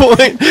good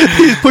point.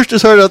 He pushed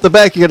his heart out the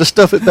back. You got to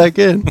stuff it back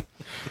in.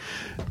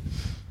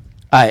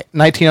 All right.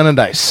 19 on the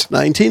dice.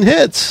 19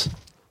 hits.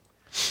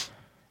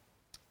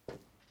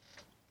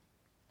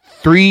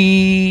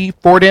 4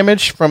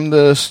 damage from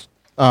the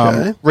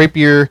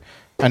rapier,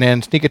 and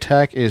then sneak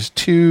attack is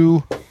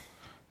 2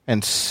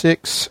 and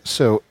 6,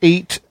 so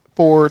 8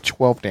 for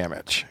 12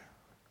 damage.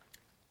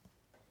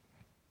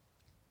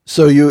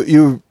 So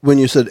you when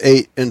you said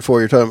 8 and 4,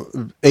 you're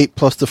talking 8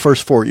 plus the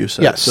first 4 you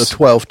said. Yes. So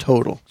 12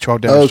 total.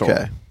 12 damage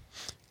Okay.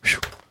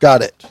 Total.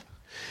 Got it.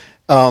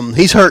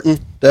 He's hurting.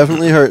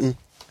 Definitely hurting.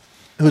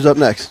 Who's up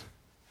next?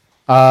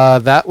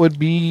 That would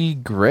be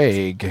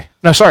Greg.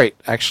 No, sorry,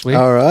 actually.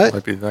 All right.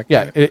 Might be that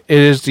Yeah, guy. it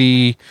is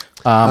the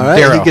All right.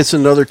 Darrow. He gets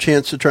another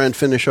chance to try and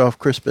finish off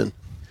Crispin.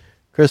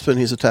 Crispin,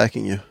 he's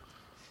attacking you.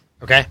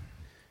 Okay.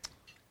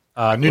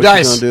 New What you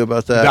dice. going to do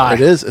about that? Die.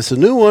 It is. It's a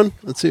new one.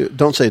 Let's see.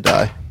 Don't say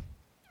die.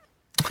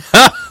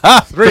 3.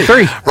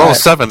 Roll All right.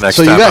 7 next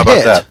So you time. got How about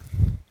hit. that?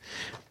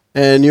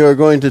 And you are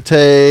going to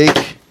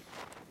take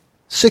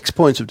 6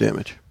 points of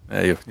damage.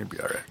 Yeah, you'll be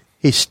all right.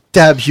 He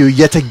stabs you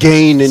yet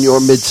again in your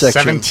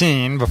midsection.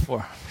 17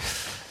 before.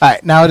 All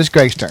right, now it is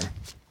Greg's turn.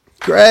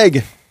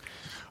 Greg.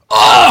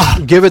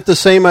 Give it the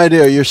same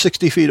idea. You're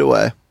 60 feet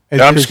away.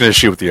 Yeah, I'm just going to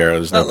shoot with the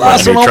arrows. That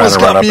last one almost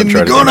got me in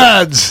the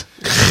gonads.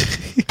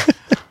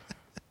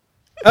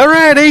 All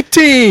right,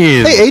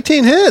 18. Hey,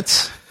 18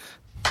 hits.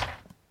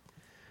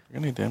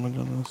 Any damage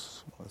on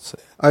this? Let's see.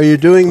 Are you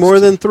doing more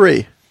than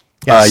 3?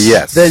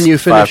 Yes. Then you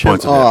 5 finish him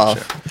points of damage,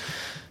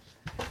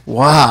 off.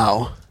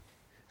 Wow.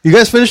 You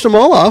guys finished them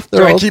all off.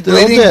 They're Do I all, keep they're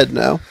all bleeding? dead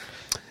now.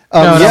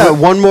 No, Yeah, no.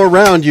 one more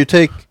round you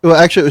take. Well,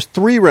 actually, it was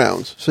 3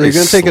 rounds. So you're Pretty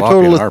going to take a sloppy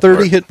total on of our 30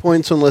 part. hit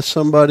points unless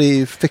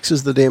somebody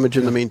fixes the damage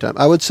in the meantime.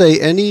 I would say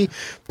any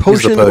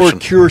potion or potion.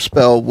 cure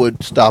spell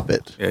would stop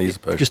it. Yeah, use a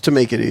potion. Just to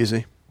make it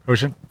easy.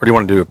 Potion. Or do you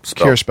want to do a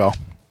spell? Cure spell.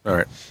 All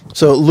right.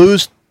 So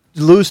lose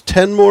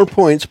 10 more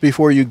points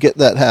before you get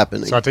that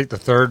happening. So I take the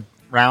third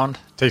round.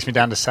 Takes me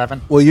down to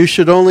 7. Well, you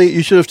should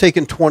have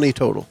taken 20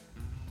 total.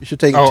 You should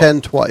take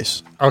 10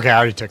 twice. Okay, I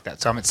already took that.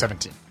 So I'm at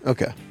 17.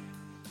 Okay.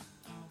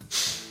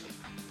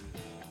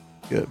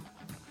 Good.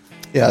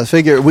 Yeah, I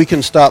figure we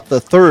can stop the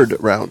third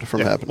round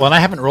from happening. Well, and I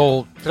haven't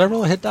rolled. Did I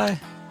roll a hit die?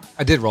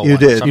 I did roll You one.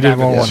 did. So I'm You did down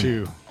to roll one.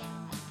 2.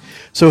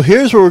 So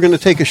here's where we're going to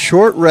take a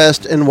short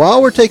rest, and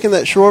while we're taking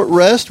that short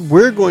rest,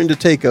 we're going to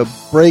take a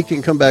break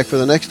and come back for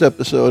the next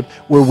episode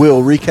where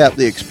we'll recap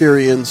the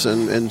experience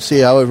and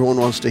see how everyone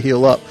wants to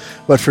heal up.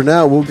 But for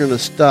now, we're going to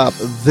stop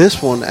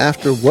this one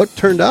after what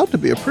turned out to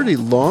be a pretty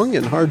long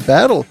and hard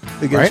battle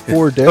against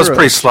 4 That Darrows. was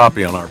pretty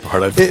sloppy on our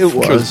part. I think It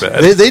was.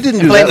 bad. They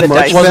didn't do Blame that the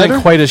much dice. Wasn't better.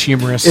 quite as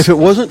humorous. If it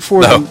wasn't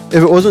for No.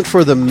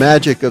 the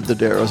magic of the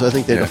Darrows, I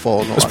think they'd have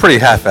fallen. It was pretty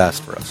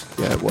half-assed for us.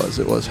 Yeah, it was.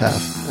 It was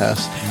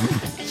half-assed.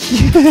 You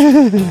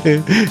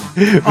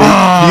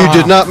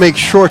did not make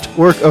short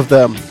work of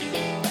them.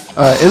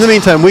 In the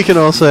meantime, we can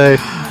all say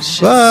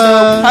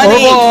bye.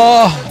 Honey.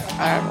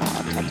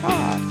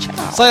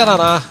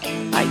 Sayonara.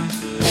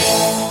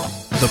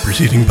 The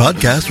preceding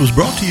podcast was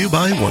brought to you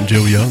by One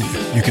Joe Young.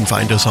 You can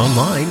find us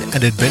online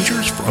at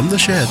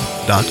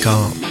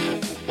adventuresfromtheshed.com.